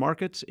 farmers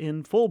markets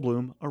in full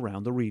bloom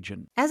around the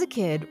region. As a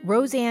kid,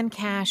 Roseanne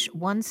Cash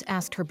once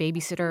asked her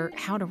babysitter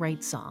how to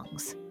write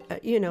songs.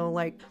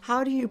 Like,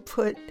 how do you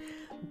put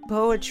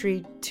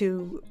poetry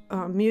to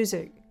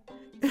music?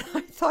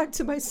 I thought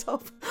to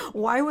myself,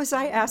 why was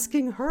I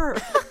asking her?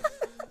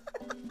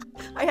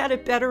 I had a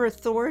better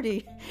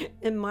authority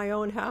in my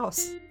own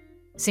house.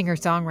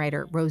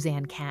 Singer-songwriter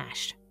Roseanne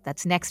Cash.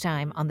 That's next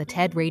time on the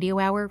TED Radio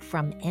Hour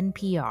from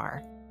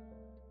NPR.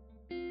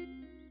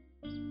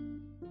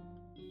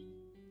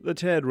 The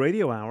TED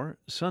Radio Hour,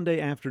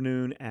 Sunday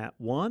afternoon at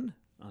 1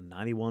 on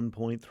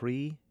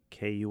 91.3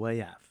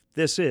 KUAF.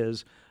 This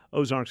is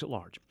Ozarks at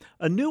Large.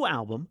 A new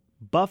album,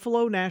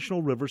 Buffalo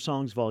National River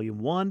Songs Volume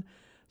 1,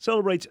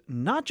 celebrates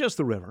not just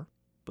the river,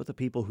 but the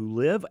people who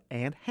live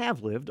and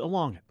have lived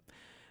along it.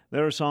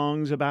 There are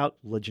songs about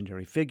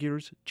legendary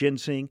figures,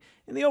 ginseng,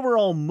 and the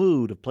overall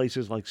mood of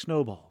places like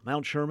Snowball,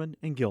 Mount Sherman,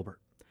 and Gilbert.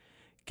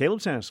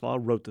 Caleb Stanislaw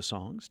wrote the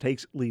songs,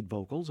 takes lead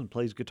vocals, and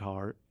plays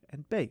guitar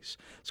and bass.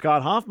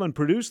 Scott Hoffman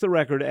produced the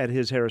record at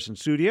his Harrison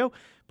studio,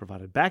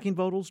 provided backing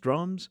vocals,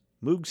 drums,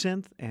 Moog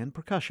synth, and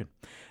percussion.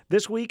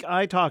 This week,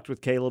 I talked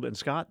with Caleb and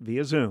Scott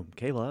via Zoom.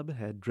 Caleb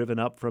had driven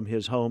up from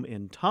his home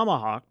in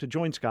Tomahawk to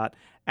join Scott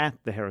at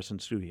the Harrison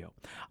studio.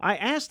 I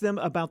asked them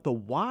about the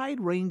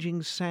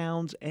wide-ranging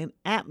sounds and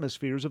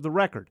atmospheres of the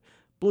record,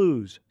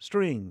 blues,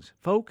 strings,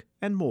 folk,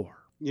 and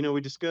more. You know,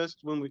 we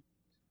discussed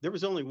there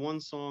was only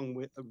one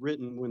song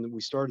written when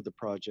we started the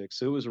project,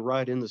 so it was a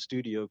right in the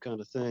studio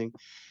kind of thing.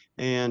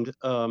 And,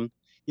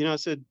 you know, I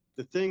said,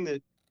 the thing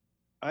that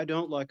I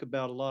don't like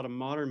about a lot of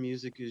modern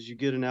music is you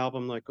get an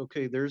album like,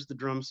 okay, there's the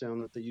drum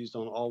sound that they used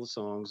on all the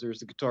songs, there's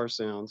the guitar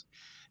sounds.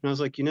 And I was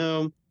like, you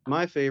know,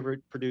 my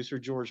favorite producer,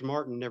 George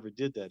Martin, never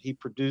did that. He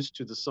produced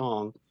to the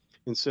song.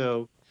 And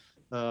so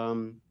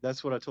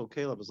that's what I told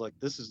Caleb, was like,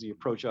 this is the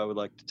approach I would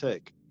like to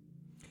take.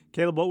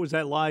 Caleb, what was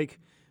that like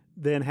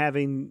then,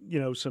 having, you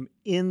know, some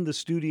in the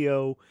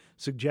studio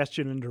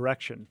suggestion and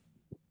direction?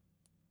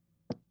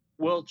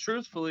 Well,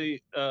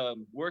 truthfully,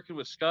 working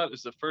with Scott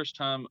is the first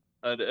time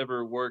I'd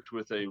ever worked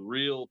with a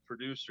real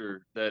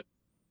producer that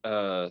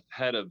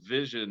had a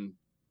vision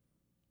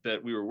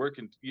that we were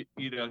working.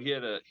 You know, he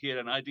had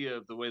an idea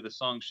of the way the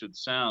song should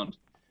sound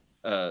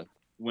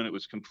when it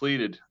was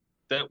completed.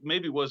 That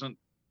maybe wasn't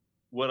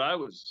what I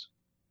was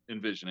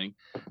envisioning,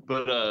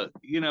 but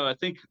you know, I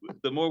think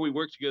the more we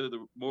work together,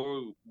 the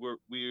more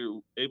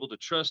we're able to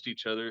trust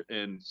each other.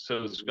 And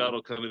so Scott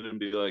will come in and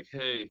be like,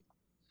 "Hey,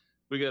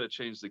 we got to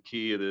change the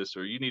key of this,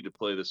 or you need to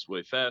play this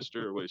way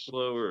faster or way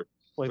slower."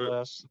 Play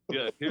less.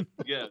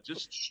 Yeah,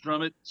 just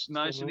strum it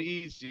nice and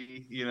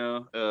easy, you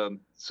know.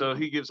 So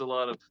he gives a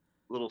lot of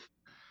little.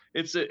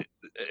 It's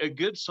a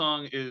good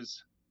song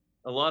is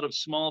a lot of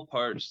small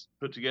parts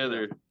put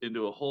together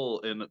into a whole,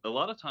 and a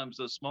lot of times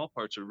those small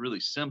parts are really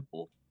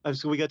simple.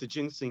 So we got the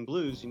Ginseng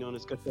Blues, you know, and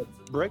it's got that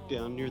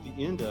breakdown near the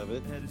end of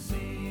it. Had a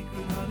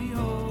secret honey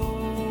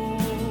hole,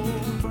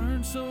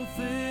 burned so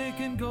thick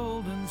and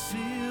golden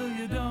seal,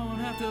 you don't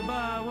have to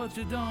buy what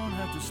you don't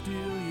have to steal,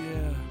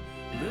 yeah.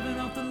 Living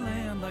off the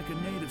land like a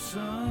native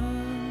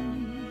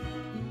son.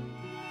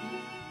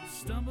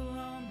 Stumble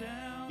on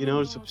down. You know,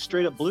 it's a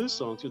straight up blues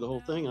song through the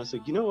whole thing. I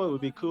said, you know what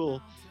would be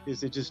cool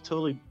is it just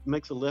totally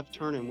makes a left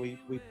turn and we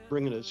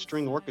bring in a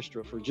string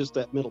orchestra for just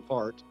that middle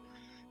part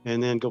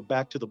and then go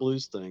back to the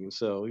blues thing. And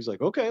so he's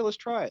like, okay, let's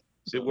try it.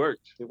 So it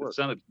worked. It worked. It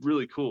sounded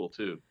really cool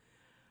too.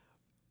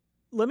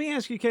 Let me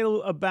ask you,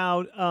 Caleb,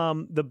 about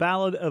the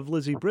Ballad of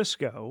Lizzie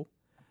Briscoe.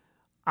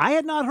 I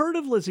had not heard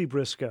of Lizzie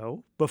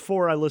Briscoe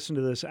before I listened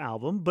to this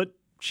album, but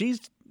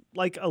she's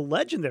like a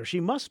legend there. She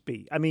must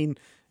be. I mean,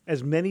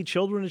 as many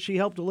children as she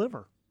helped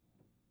deliver.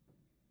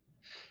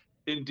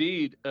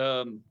 Indeed.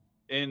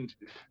 And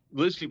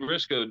Lizzie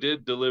Briscoe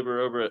did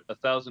deliver over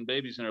 1,000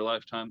 babies in her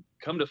lifetime.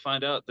 Come to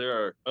find out,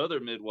 there are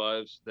other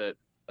midwives that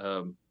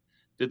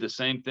did the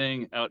same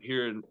thing out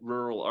here in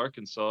rural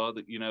Arkansas.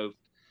 That, you know,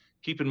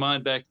 keep in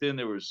mind, back then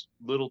there was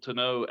little to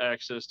no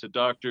access to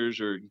doctors,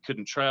 or you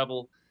couldn't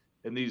travel.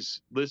 And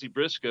Lizzie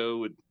Briscoe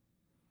would,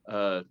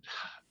 I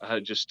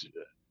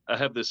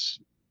have this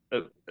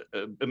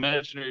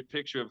imaginary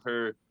picture of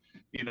her,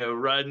 you know,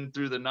 riding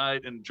through the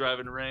night and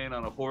driving rain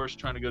on a horse,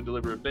 trying to go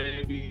deliver a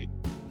baby.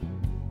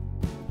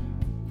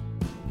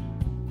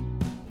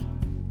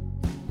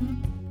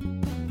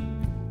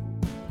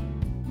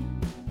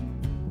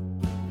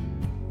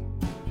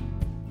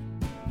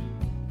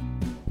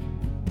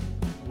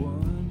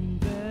 One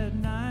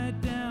bad night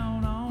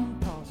down on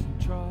Possum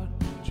Trot,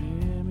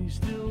 Jimmy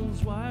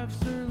Still's wife's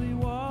early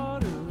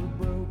water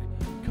broke.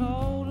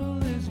 Called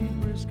a Lizzie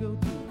Briscoe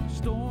to the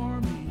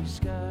stormy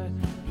sky.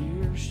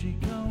 Here she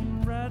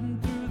come riding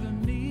through the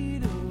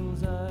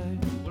needle's eye.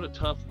 What a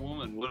tough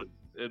woman!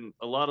 And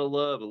a lot of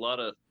love, a lot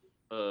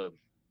of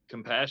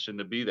compassion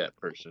to be that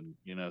person,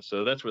 you know.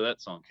 So that's where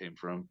that song came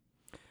from.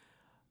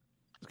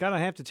 Scott, I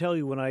have to tell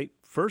you, when I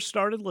first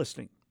started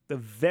listening, the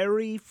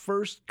very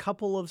first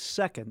couple of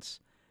seconds,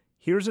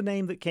 here's a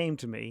name that came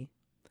to me,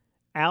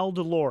 Al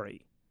DeLore,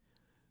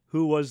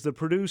 who was the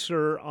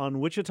producer on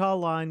Wichita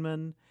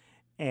Lineman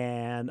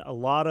and a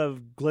lot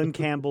of Glenn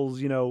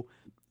Campbell's, you know,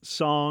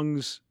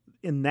 songs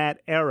in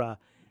that era.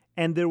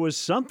 And there was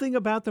something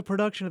about the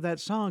production of that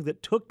song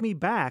that took me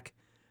back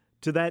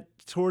to that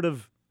sort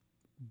of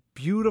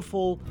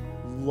beautiful,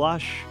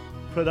 lush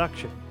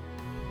production.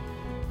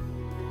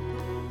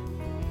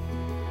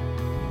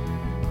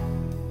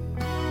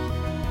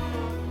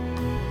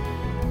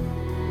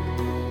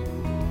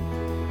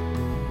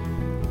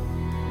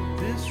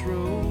 This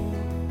road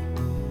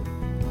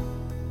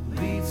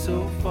leads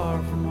so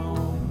far from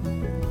home.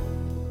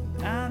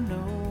 I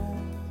know.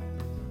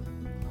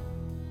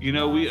 You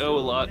know, we owe a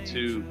lot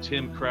to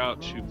Tim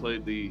Crouch, who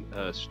played the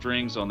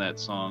strings on that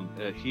song.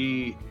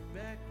 He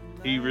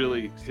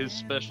really, his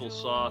special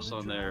sauce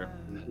on there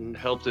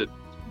helped it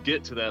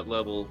get to that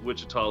level,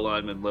 Wichita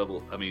Lineman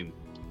level. I mean,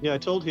 yeah, I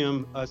told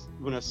him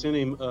when I sent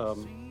him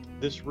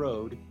This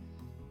Road,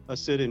 I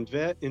said,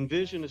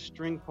 envision a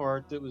string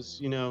part that was,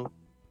 you know,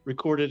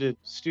 recorded at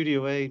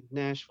Studio A,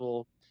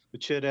 Nashville,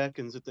 with Chet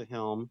Atkins at the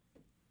helm.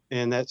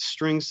 And that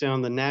string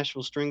sound, the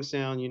Nashville string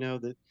sound, you know,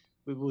 that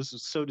it was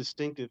so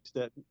distinctive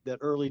to that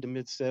early to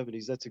mid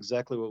 70s. That's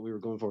exactly what we were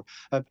going for.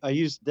 I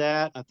used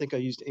that. I think I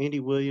used Andy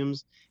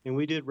Williams, and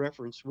we did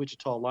reference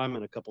Wichita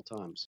Lineman a couple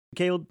times.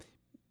 Caleb,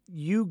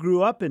 you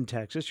grew up in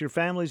Texas. Your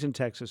family's in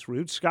Texas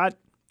roots. Scott,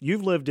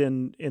 you've lived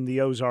in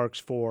the Ozarks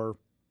for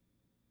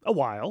a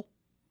while.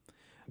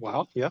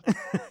 Wow. Yeah.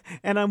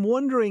 And I'm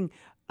wondering,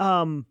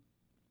 how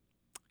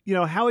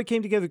it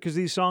came together, because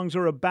these songs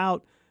are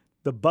about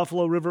the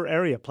Buffalo River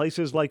area,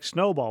 places like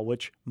Snowball,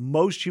 which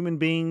most human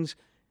beings,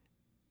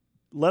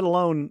 let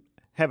alone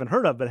haven't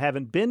heard of, but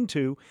haven't been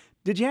to.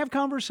 Did you have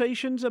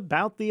conversations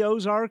about the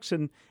Ozarks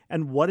and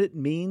what it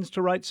means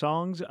to write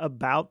songs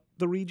about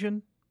the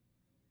region?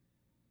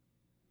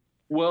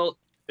 Well,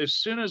 as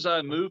soon as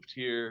I moved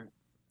here,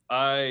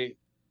 the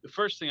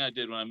first thing I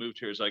did when I moved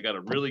here is I got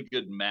a really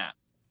good map,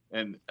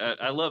 and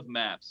I love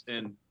maps,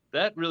 and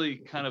that really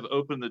kind of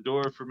opened the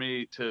door for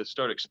me to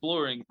start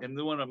exploring. And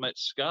then when I met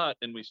Scott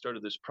and we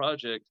started this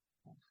project,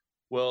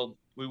 well,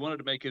 we wanted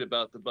to make it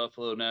about the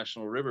Buffalo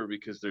National River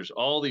because there's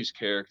all these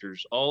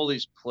characters, all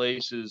these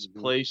places,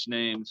 place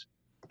names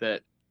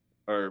that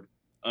are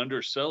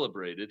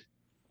under-celebrated.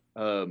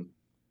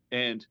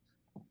 And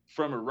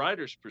from a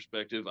writer's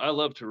perspective, I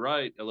love to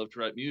write. I love to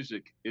write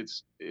music.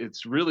 It's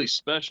really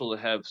special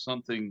to have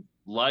something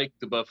like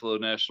the Buffalo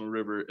National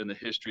River and the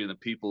history and the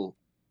people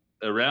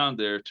around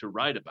there to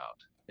write about.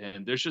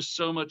 And there's just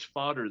so much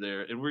fodder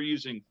there. And we're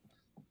using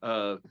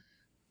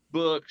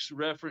books,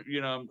 we're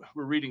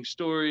reading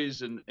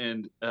stories,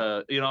 and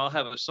I'll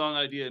have a song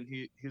idea, and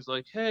he's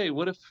like, hey,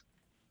 what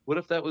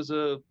if that was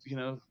a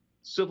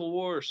Civil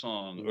War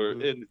song?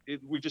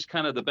 We just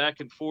kind of, the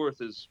back and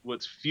forth is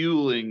what's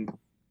fueling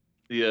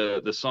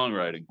the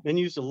songwriting. And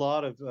used a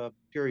lot of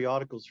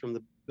periodicals from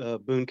the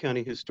Boone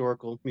County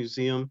Historical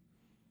Museum.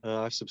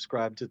 I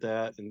subscribe to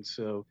that, and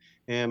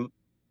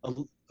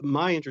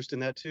my interest in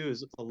that too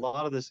is a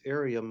lot of this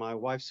area my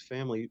wife's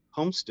family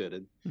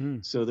homesteaded,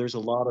 so there's a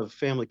lot of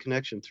family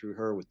connection through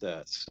her with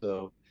that.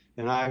 So,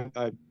 and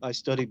I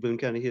studied Boone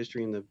County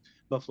history and the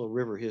Buffalo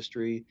River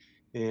history,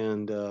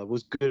 and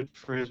was good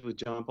friends with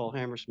John Paul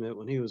Hammersmith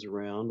when he was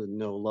around, and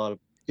know a lot of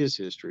his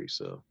history.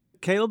 So,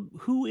 Caleb,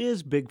 who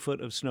is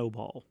Bigfoot of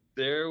Snowball?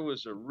 There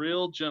was a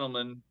real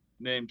gentleman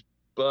named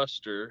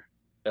Buster,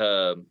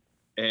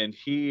 and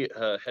he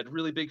had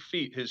really big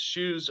feet. His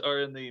shoes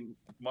are in the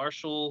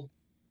Marshall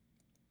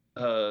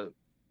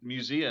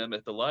Museum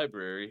at the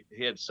library.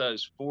 He had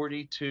size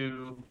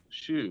 42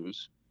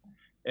 shoes,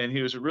 and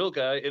he was a real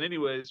guy. And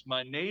anyways,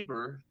 my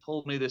neighbor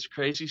told me this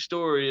crazy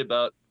story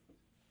about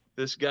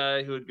this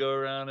guy who would go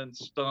around and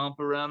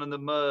stomp around in the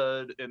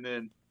mud and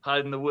then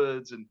hide in the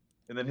woods, and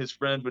then his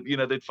friend would,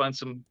 they'd find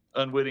some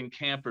unwitting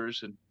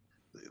campers and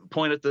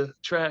point at the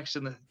tracks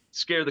and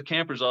scare the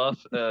campers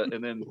off,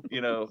 and then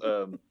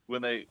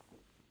when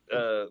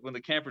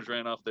the campers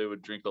ran off, they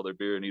would drink all their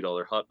beer and eat all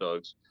their hot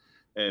dogs.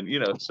 And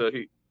so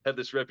he had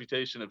this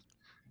reputation of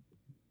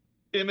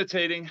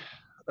imitating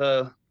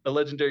a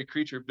legendary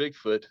creature,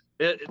 Bigfoot.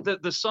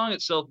 The song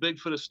itself,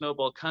 Bigfoot of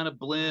Snowball, kind of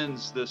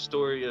blends the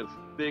story of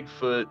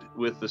Bigfoot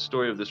with the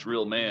story of this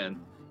real man,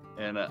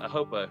 and I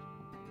hope I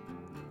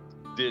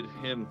did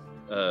him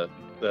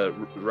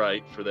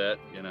right for that.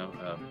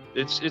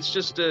 It's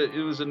just it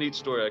was a neat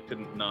story. I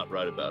couldn't not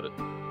write about it.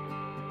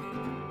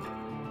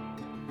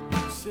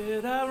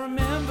 Said I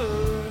remember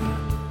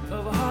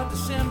of a hot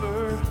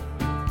December.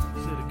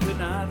 Said it could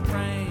not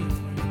rain,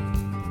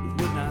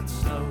 it would not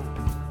snow.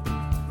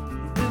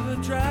 The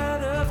river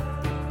dried up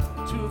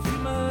to a few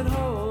mud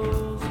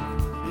holes.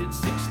 It's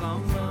 6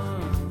 long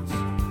months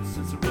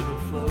since the river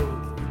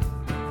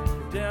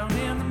flowed. Down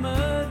in the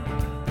mud,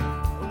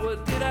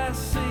 what did I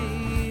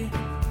see?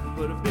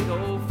 But a big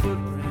old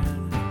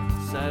footprint,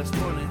 size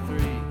 23.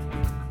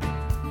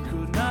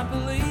 Could not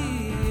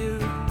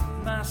believe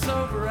my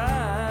sober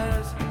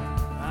eyes.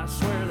 I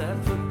swear that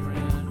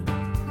footprint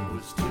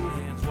was 2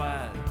 hands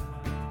wide.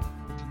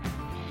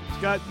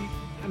 Scott,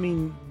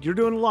 you're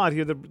doing a lot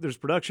here. There's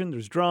production,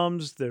 there's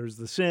drums, there's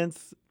the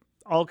synth,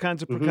 all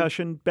kinds of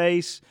percussion,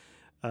 bass,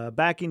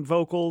 backing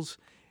vocals.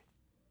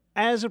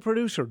 As a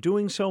producer,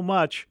 doing so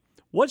much,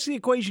 what's the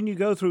equation you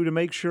go through to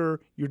make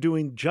sure you're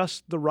doing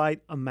just the right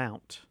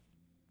amount?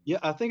 Yeah,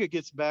 I think it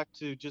gets back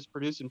to just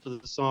producing for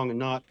the song and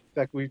not. In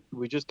fact, we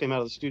just came out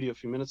of the studio a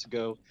few minutes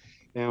ago,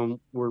 and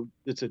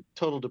it's a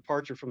total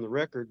departure from the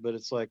record, but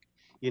it's like,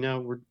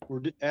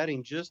 we're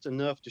adding just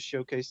enough to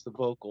showcase the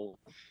vocal,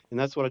 and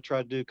that's what I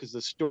tried to do, because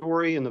the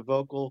story and the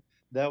vocal,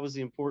 that was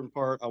the important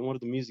part. I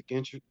wanted the music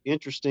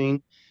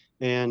interesting,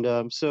 and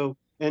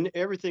and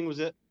everything was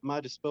at my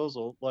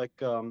disposal. Like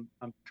I'm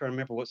trying to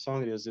remember what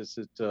song it is. It's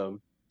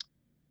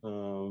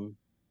one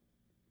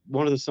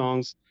of the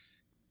songs.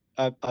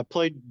 I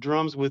played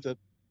drums with a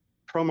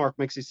Promark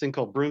makes these thing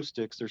called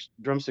broomsticks. There's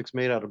drumsticks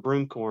made out of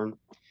broom corn,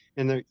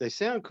 and they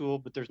sound cool,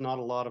 but there's not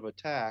a lot of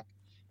attack.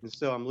 And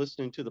so I'm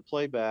listening to the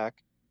playback,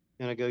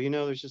 and I go,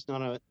 there's just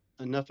not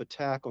enough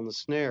attack on the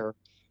snare.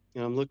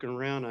 And I'm looking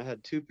around. I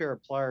had 2 pair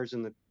of pliers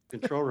in the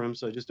control room,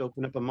 so I just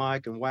opened up a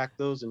mic and whacked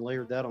those and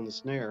layered that on the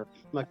snare.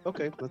 I'm like,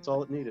 okay, that's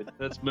all it needed.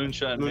 That's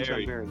Moonshine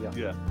Mary.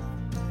 Yeah.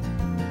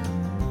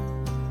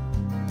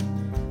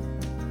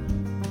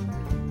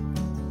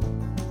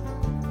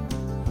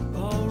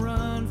 I'll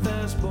run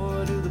fast,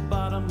 boy, to the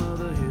bottom of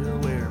the hill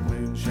where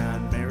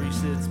Moonshine Mary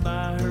sits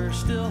by her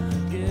still.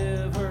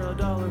 Give her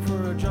 $1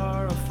 for a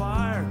jar of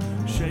fire.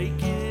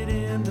 Shake it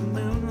in the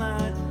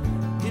moonlight.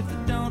 If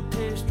it don't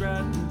taste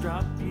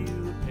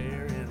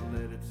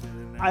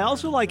I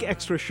also like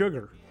Extra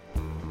Sugar.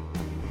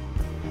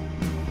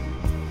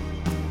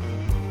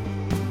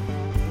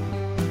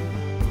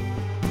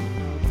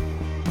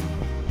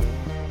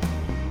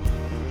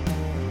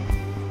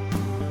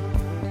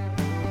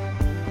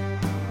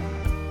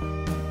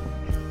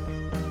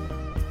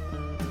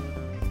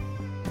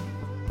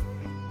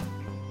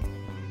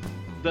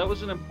 That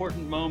was an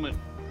important moment.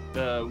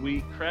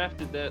 We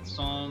crafted that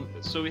song.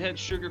 So we had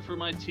Sugar for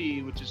My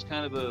Tea, which is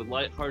kind of a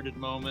lighthearted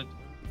moment.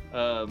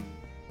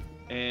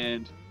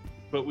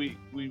 But we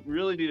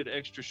really needed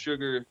Extra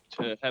Sugar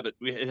to have it.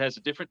 It has a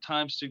different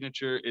time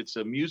signature. It's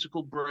a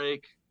musical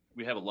break.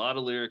 We have a lot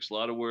of lyrics, a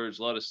lot of words,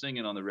 a lot of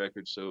singing on the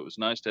record. So it was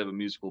nice to have a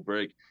musical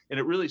break. And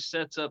it really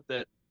sets up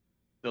the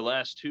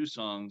last two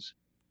songs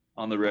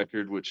on the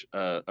record, which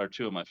are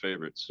two of my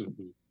favorites.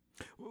 Mm-hmm.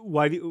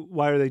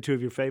 Why are they two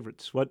of your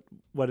favorites? What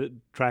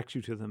attracts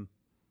you to them,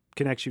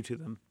 connects you to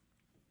them?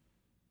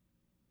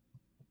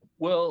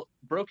 Well,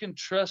 Broken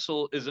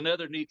Trestle is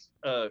another neat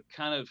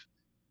kind of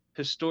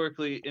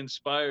historically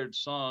inspired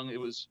song. It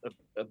was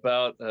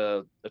about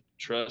a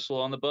trestle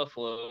on the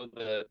Buffalo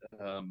that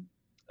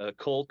a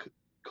coal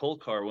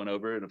car went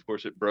over, and of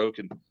course it broke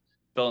and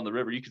fell in the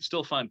river. You can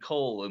still find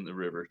coal in the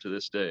river to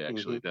this day,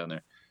 actually, down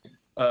there.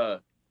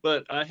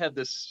 But I had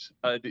this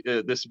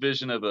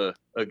vision of a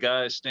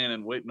guy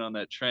standing waiting on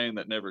that train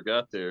that never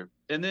got there,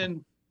 and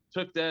then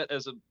took that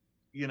as a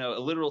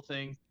literal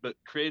thing, but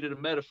created a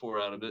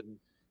metaphor out of it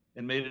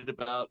and made it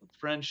about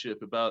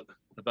friendship, about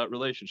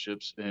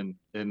relationships, and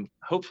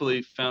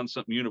hopefully found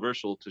something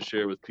universal to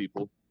share with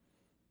people.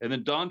 And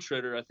then Dawn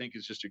Treader, I think,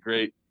 is just a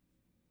great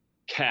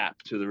cap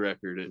to the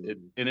record.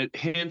 It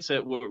hints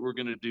at what we're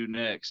going to do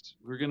next.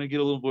 We're going to get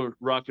a little more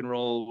rock and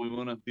roll. We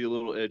want to be a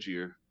little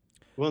edgier.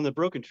 Well, in the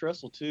Broken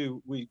Trestle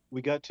too, we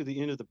got to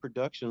the end of the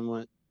production and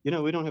went, we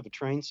don't have a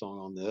train song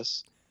on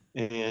this,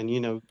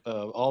 and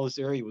all this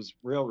area was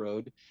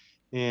railroad,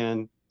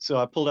 and so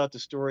I pulled out the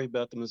story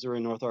about the Missouri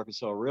North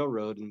Arkansas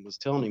Railroad and was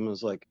telling him, I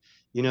was like,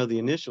 the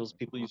initials,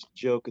 people used to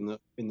joke in the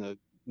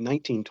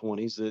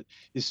 1920s that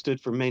it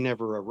stood for May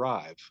Never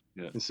Arrive,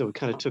 and so we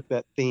kind of took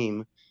that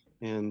theme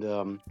and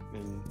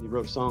he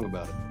wrote a song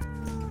about it.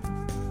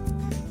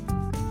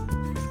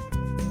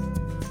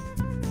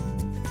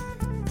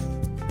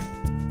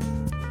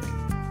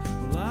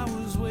 I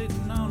was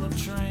waiting on a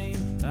train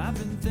I've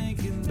been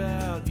thinking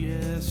about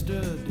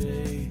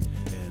yesterday,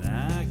 and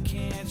I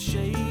can't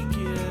shake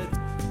it.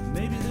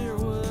 Maybe there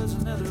was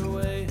another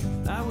way.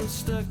 I was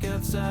stuck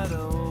outside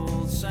of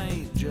Old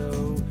St.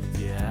 Joe.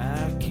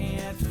 Yeah, I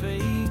can't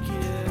fake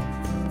it.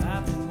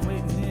 I've been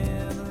waiting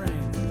in the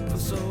rain for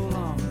so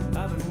long.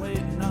 I've been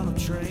waiting on a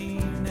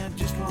train that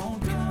just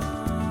won't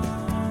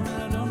come,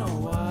 and I don't know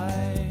why.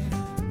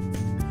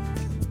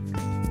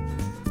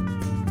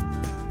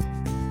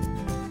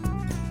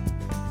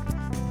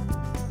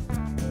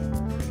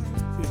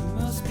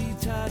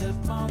 Tied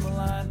up on the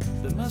line,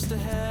 that must have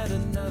had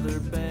another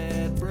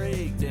bad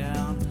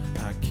breakdown.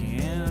 I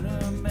can't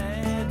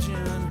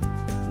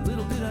imagine.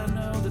 Little did I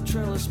know the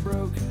trellis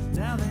broke.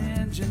 Now the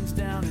engine's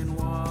down in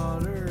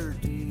water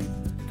deep,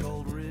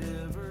 cold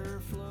river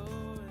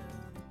flowing.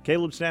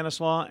 Caleb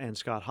Stanislaw and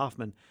Scott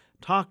Hoffman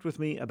talked with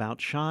me about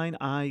Shine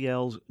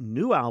I.L.'s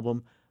new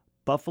album,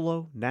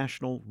 Buffalo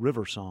National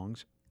River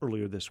Songs,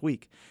 earlier this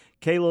week.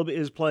 Caleb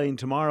is playing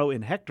tomorrow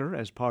in Hector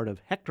as part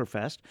of Hector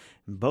Fest,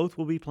 and both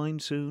will be playing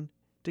soon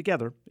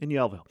together in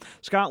Yellville.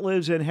 Scott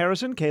lives in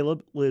Harrison.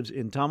 Caleb lives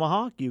in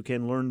Tomahawk. You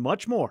can learn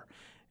much more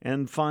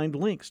and find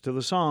links to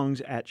the songs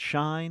at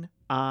shineyell.com.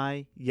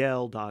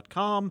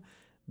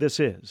 This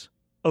is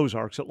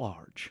Ozarks at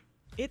Large.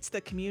 It's the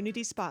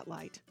Community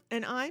Spotlight,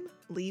 and I'm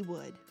Lee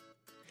Wood.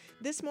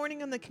 This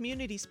morning on the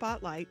Community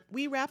Spotlight,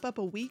 we wrap up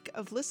a week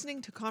of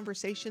listening to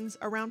conversations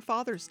around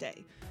Father's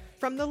Day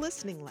from the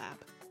Listening Lab,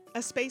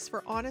 a space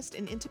for honest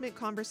and intimate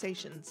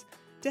conversations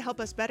to help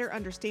us better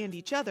understand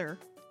each other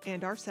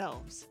and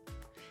ourselves.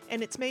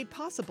 And it's made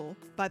possible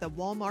by the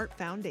Walmart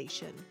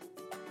Foundation.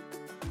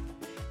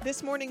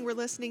 This morning we're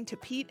listening to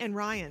Pete and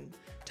Ryan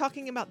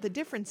talking about the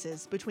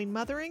differences between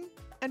mothering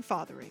and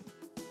fathering.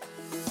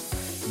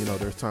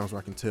 There's times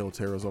where I can tell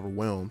Tara's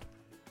overwhelmed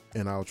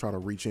and I'll try to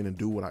reach in and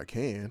do what I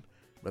can.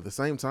 But at the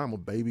same time, a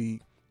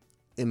baby,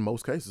 in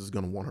most cases, is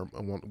going to want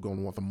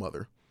the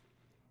mother.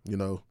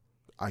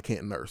 I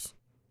can't nurse.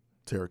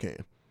 Tara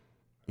can.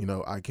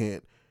 I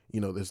can't,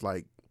 there's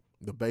like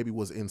the baby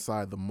was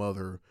inside the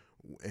mother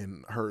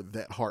and heard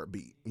that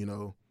heartbeat,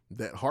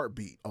 that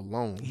heartbeat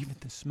alone.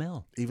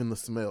 Even the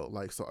smell.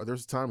 Like, so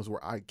there's times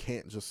where I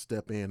can't just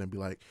step in and be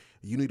like,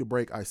 you need a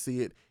break. I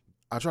see it.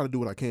 I try to do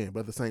what I can.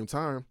 But at the same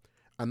time,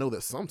 I know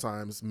that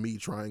sometimes me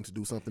trying to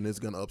do something is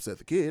going to upset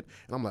the kid.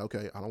 And I'm like,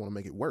 okay, I don't want to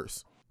make it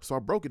worse. So I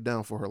broke it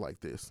down for her like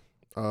this.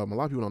 A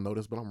lot of people don't know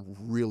this, but I'm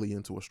really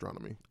into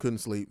astronomy. Couldn't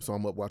sleep, so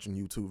I'm up watching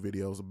YouTube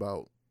videos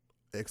about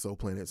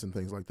exoplanets and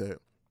things like that.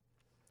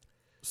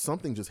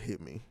 Something just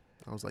hit me.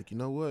 I was like, you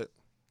know what?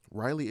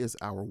 Riley is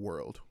our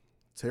world.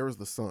 Tara's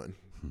the sun.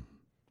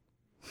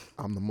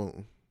 I'm the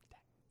moon.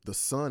 The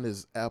sun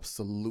is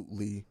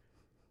absolutely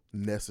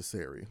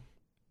necessary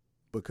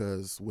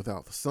because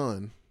without the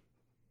sun,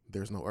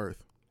 there's no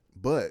earth.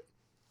 But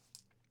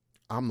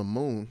I'm the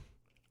moon.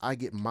 I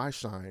get my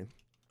shine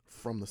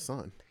from the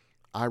sun.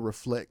 I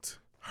reflect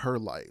her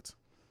light.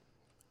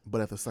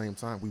 But at the same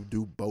time, we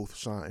do both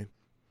shine.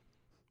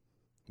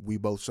 We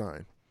both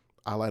shine.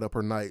 I light up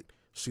her night.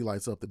 She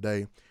lights up the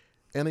day.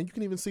 And then you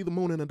can even see the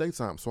moon in the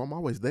daytime. So I'm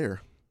always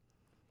there.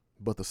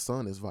 But the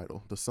sun is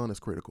vital. The sun is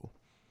critical.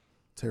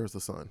 Tara's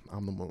the sun.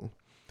 I'm the moon.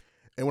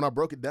 And when I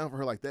broke it down for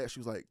her like that, she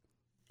was like,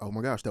 oh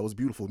my gosh, that was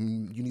beautiful.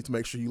 You need to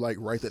make sure you like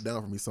write that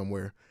down for me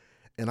somewhere.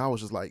 And I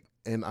was just like,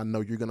 and I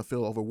know you're going to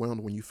feel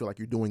overwhelmed when you feel like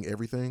you're doing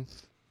everything.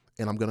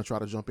 And I'm going to try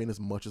to jump in as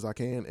much as I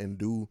can and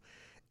do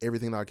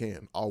everything that I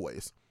can,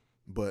 always.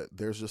 But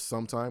there's just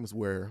some times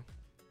where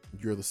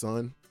you're the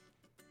sun,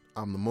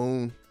 I'm the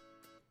moon.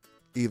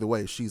 Either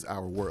way, she's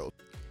our world.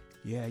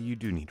 Yeah, you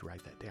do need to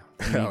write that down.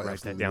 You need to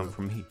write that down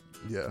for me.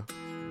 Yeah.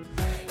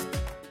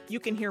 You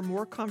can hear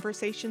more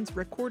conversations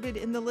recorded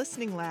in the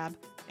Listening Lab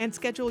and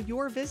schedule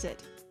your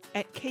visit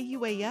at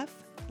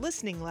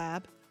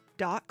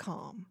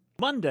kuaflisteninglab.com.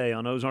 Monday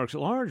on Ozarks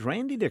at Large,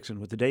 Randy Dixon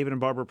with the David and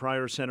Barbara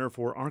Pryor Center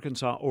for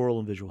Arkansas Oral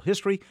and Visual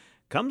History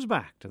comes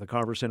back to the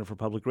Carver Center for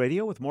Public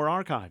Radio with more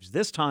archives.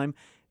 This time,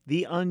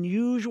 the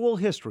unusual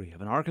history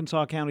of an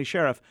Arkansas County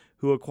sheriff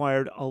who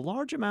acquired a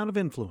large amount of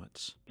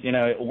influence. You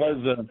know, it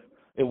was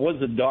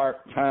a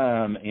dark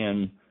time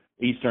in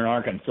eastern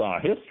Arkansas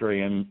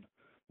history, and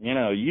you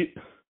know, you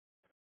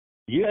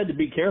had to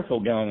be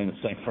careful going into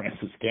St.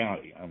 Francis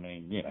County. I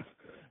mean, you know,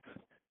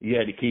 you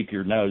had to keep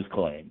your nose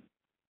clean.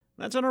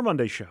 That's on our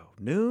Monday show,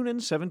 noon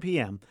and 7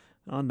 p.m.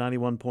 on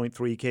 91.3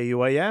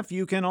 KUAF.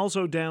 You can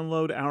also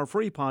download our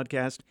free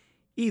podcast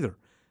either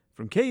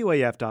from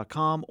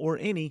KUAF.com or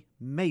any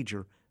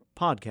major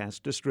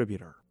podcast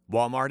distributor.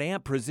 Walmart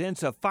AMP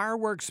presents a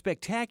fireworks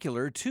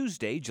spectacular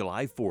Tuesday,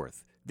 July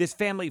 4th. This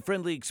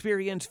family-friendly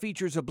experience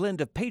features a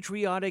blend of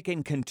patriotic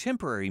and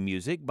contemporary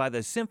music by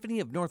the Symphony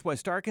of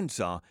Northwest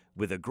Arkansas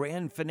with a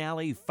grand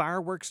finale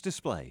fireworks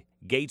display.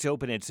 Gates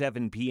open at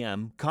 7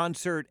 p.m.,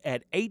 concert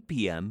at 8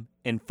 p.m.,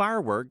 and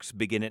fireworks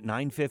begin at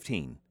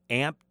 9:15.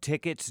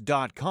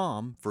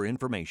 amptickets.com for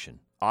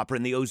information. Opera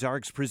in the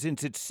Ozarks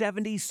presents its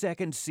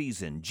 72nd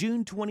season,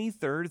 June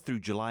 23rd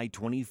through July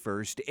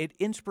 21st at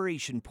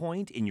Inspiration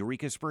Point in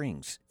Eureka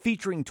Springs,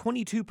 featuring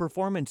 22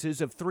 performances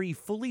of 3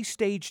 fully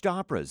staged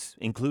operas,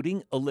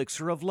 including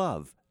Elixir of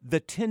Love, The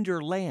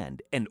Tender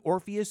Land, and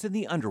Orpheus in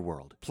the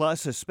Underworld,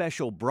 plus a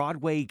special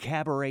Broadway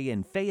cabaret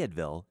in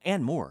Fayetteville,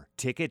 and more.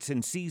 Tickets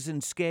and season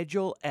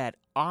schedule at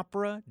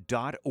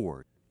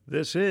opera.org.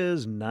 This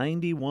is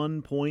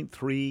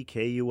 91.3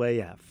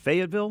 KUAF,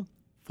 Fayetteville,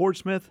 Fort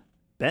Smith,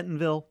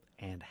 Bentonville,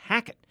 and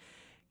Hackett.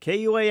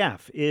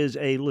 KUAF is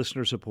a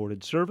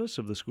listener-supported service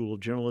of the School of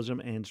Journalism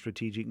and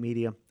Strategic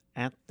Media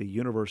at the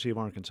University of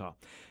Arkansas.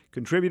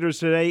 Contributors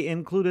today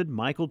included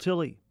Michael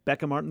Tilley,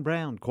 Becca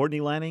Martin-Brown,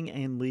 Courtney Lanning,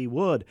 and Lee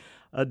Wood.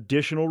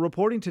 Additional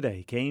reporting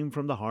today came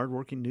from the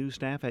hardworking news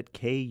staff at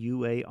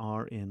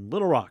KUAR in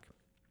Little Rock.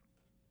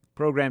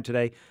 Program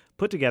today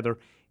put together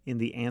in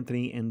the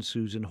Anthony and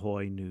Susan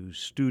Hoy News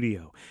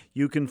Studio.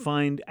 You can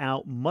find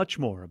out much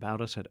more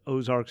about us at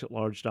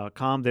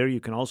ozarksatlarge.com. There you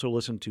can also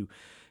listen to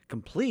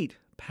complete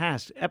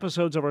past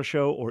episodes of our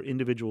show or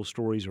individual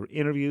stories or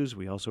interviews.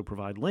 We also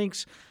provide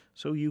links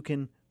so you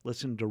can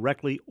listen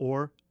directly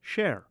or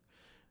share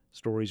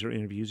stories or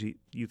interviews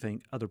you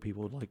think other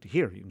people would like to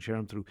hear. You can share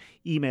them through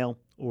email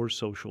or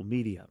social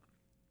media.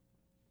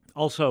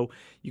 Also,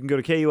 you can go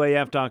to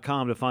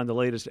KUAF.com to find the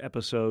latest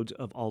episodes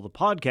of all the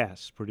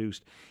podcasts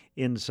produced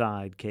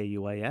inside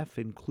KUAF,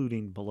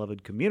 including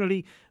Beloved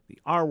Community, The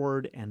R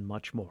Word, and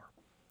much more.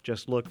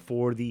 Just look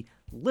for the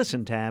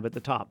Listen tab at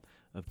the top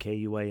of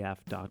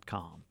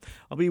KUAF.com.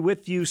 I'll be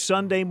with you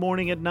Sunday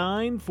morning at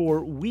 9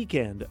 for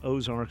Weekend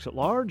Ozarks at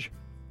Large,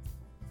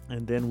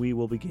 and then we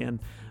will begin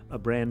a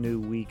brand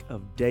new week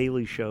of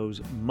daily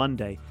shows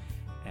Monday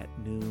at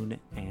noon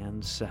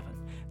and 7.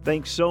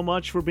 Thanks so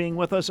much for being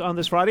with us on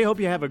this Friday. Hope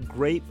you have a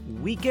great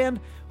weekend.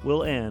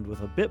 We'll end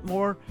with a bit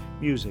more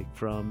music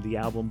from the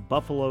album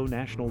Buffalo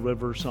National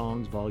River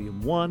Songs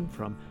Volume 1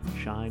 from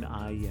Shine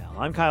I Yell.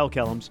 I'm Kyle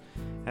Kellums.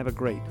 Have a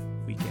great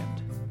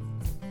weekend.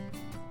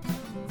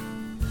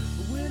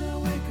 When I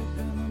wake up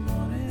in the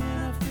morning,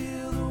 I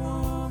feel the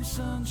warm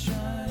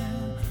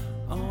sunshine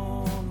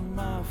on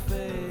my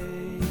face.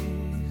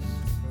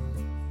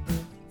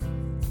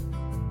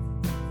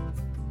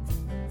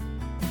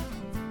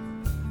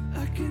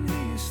 I can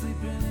hear you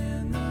sleeping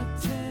in the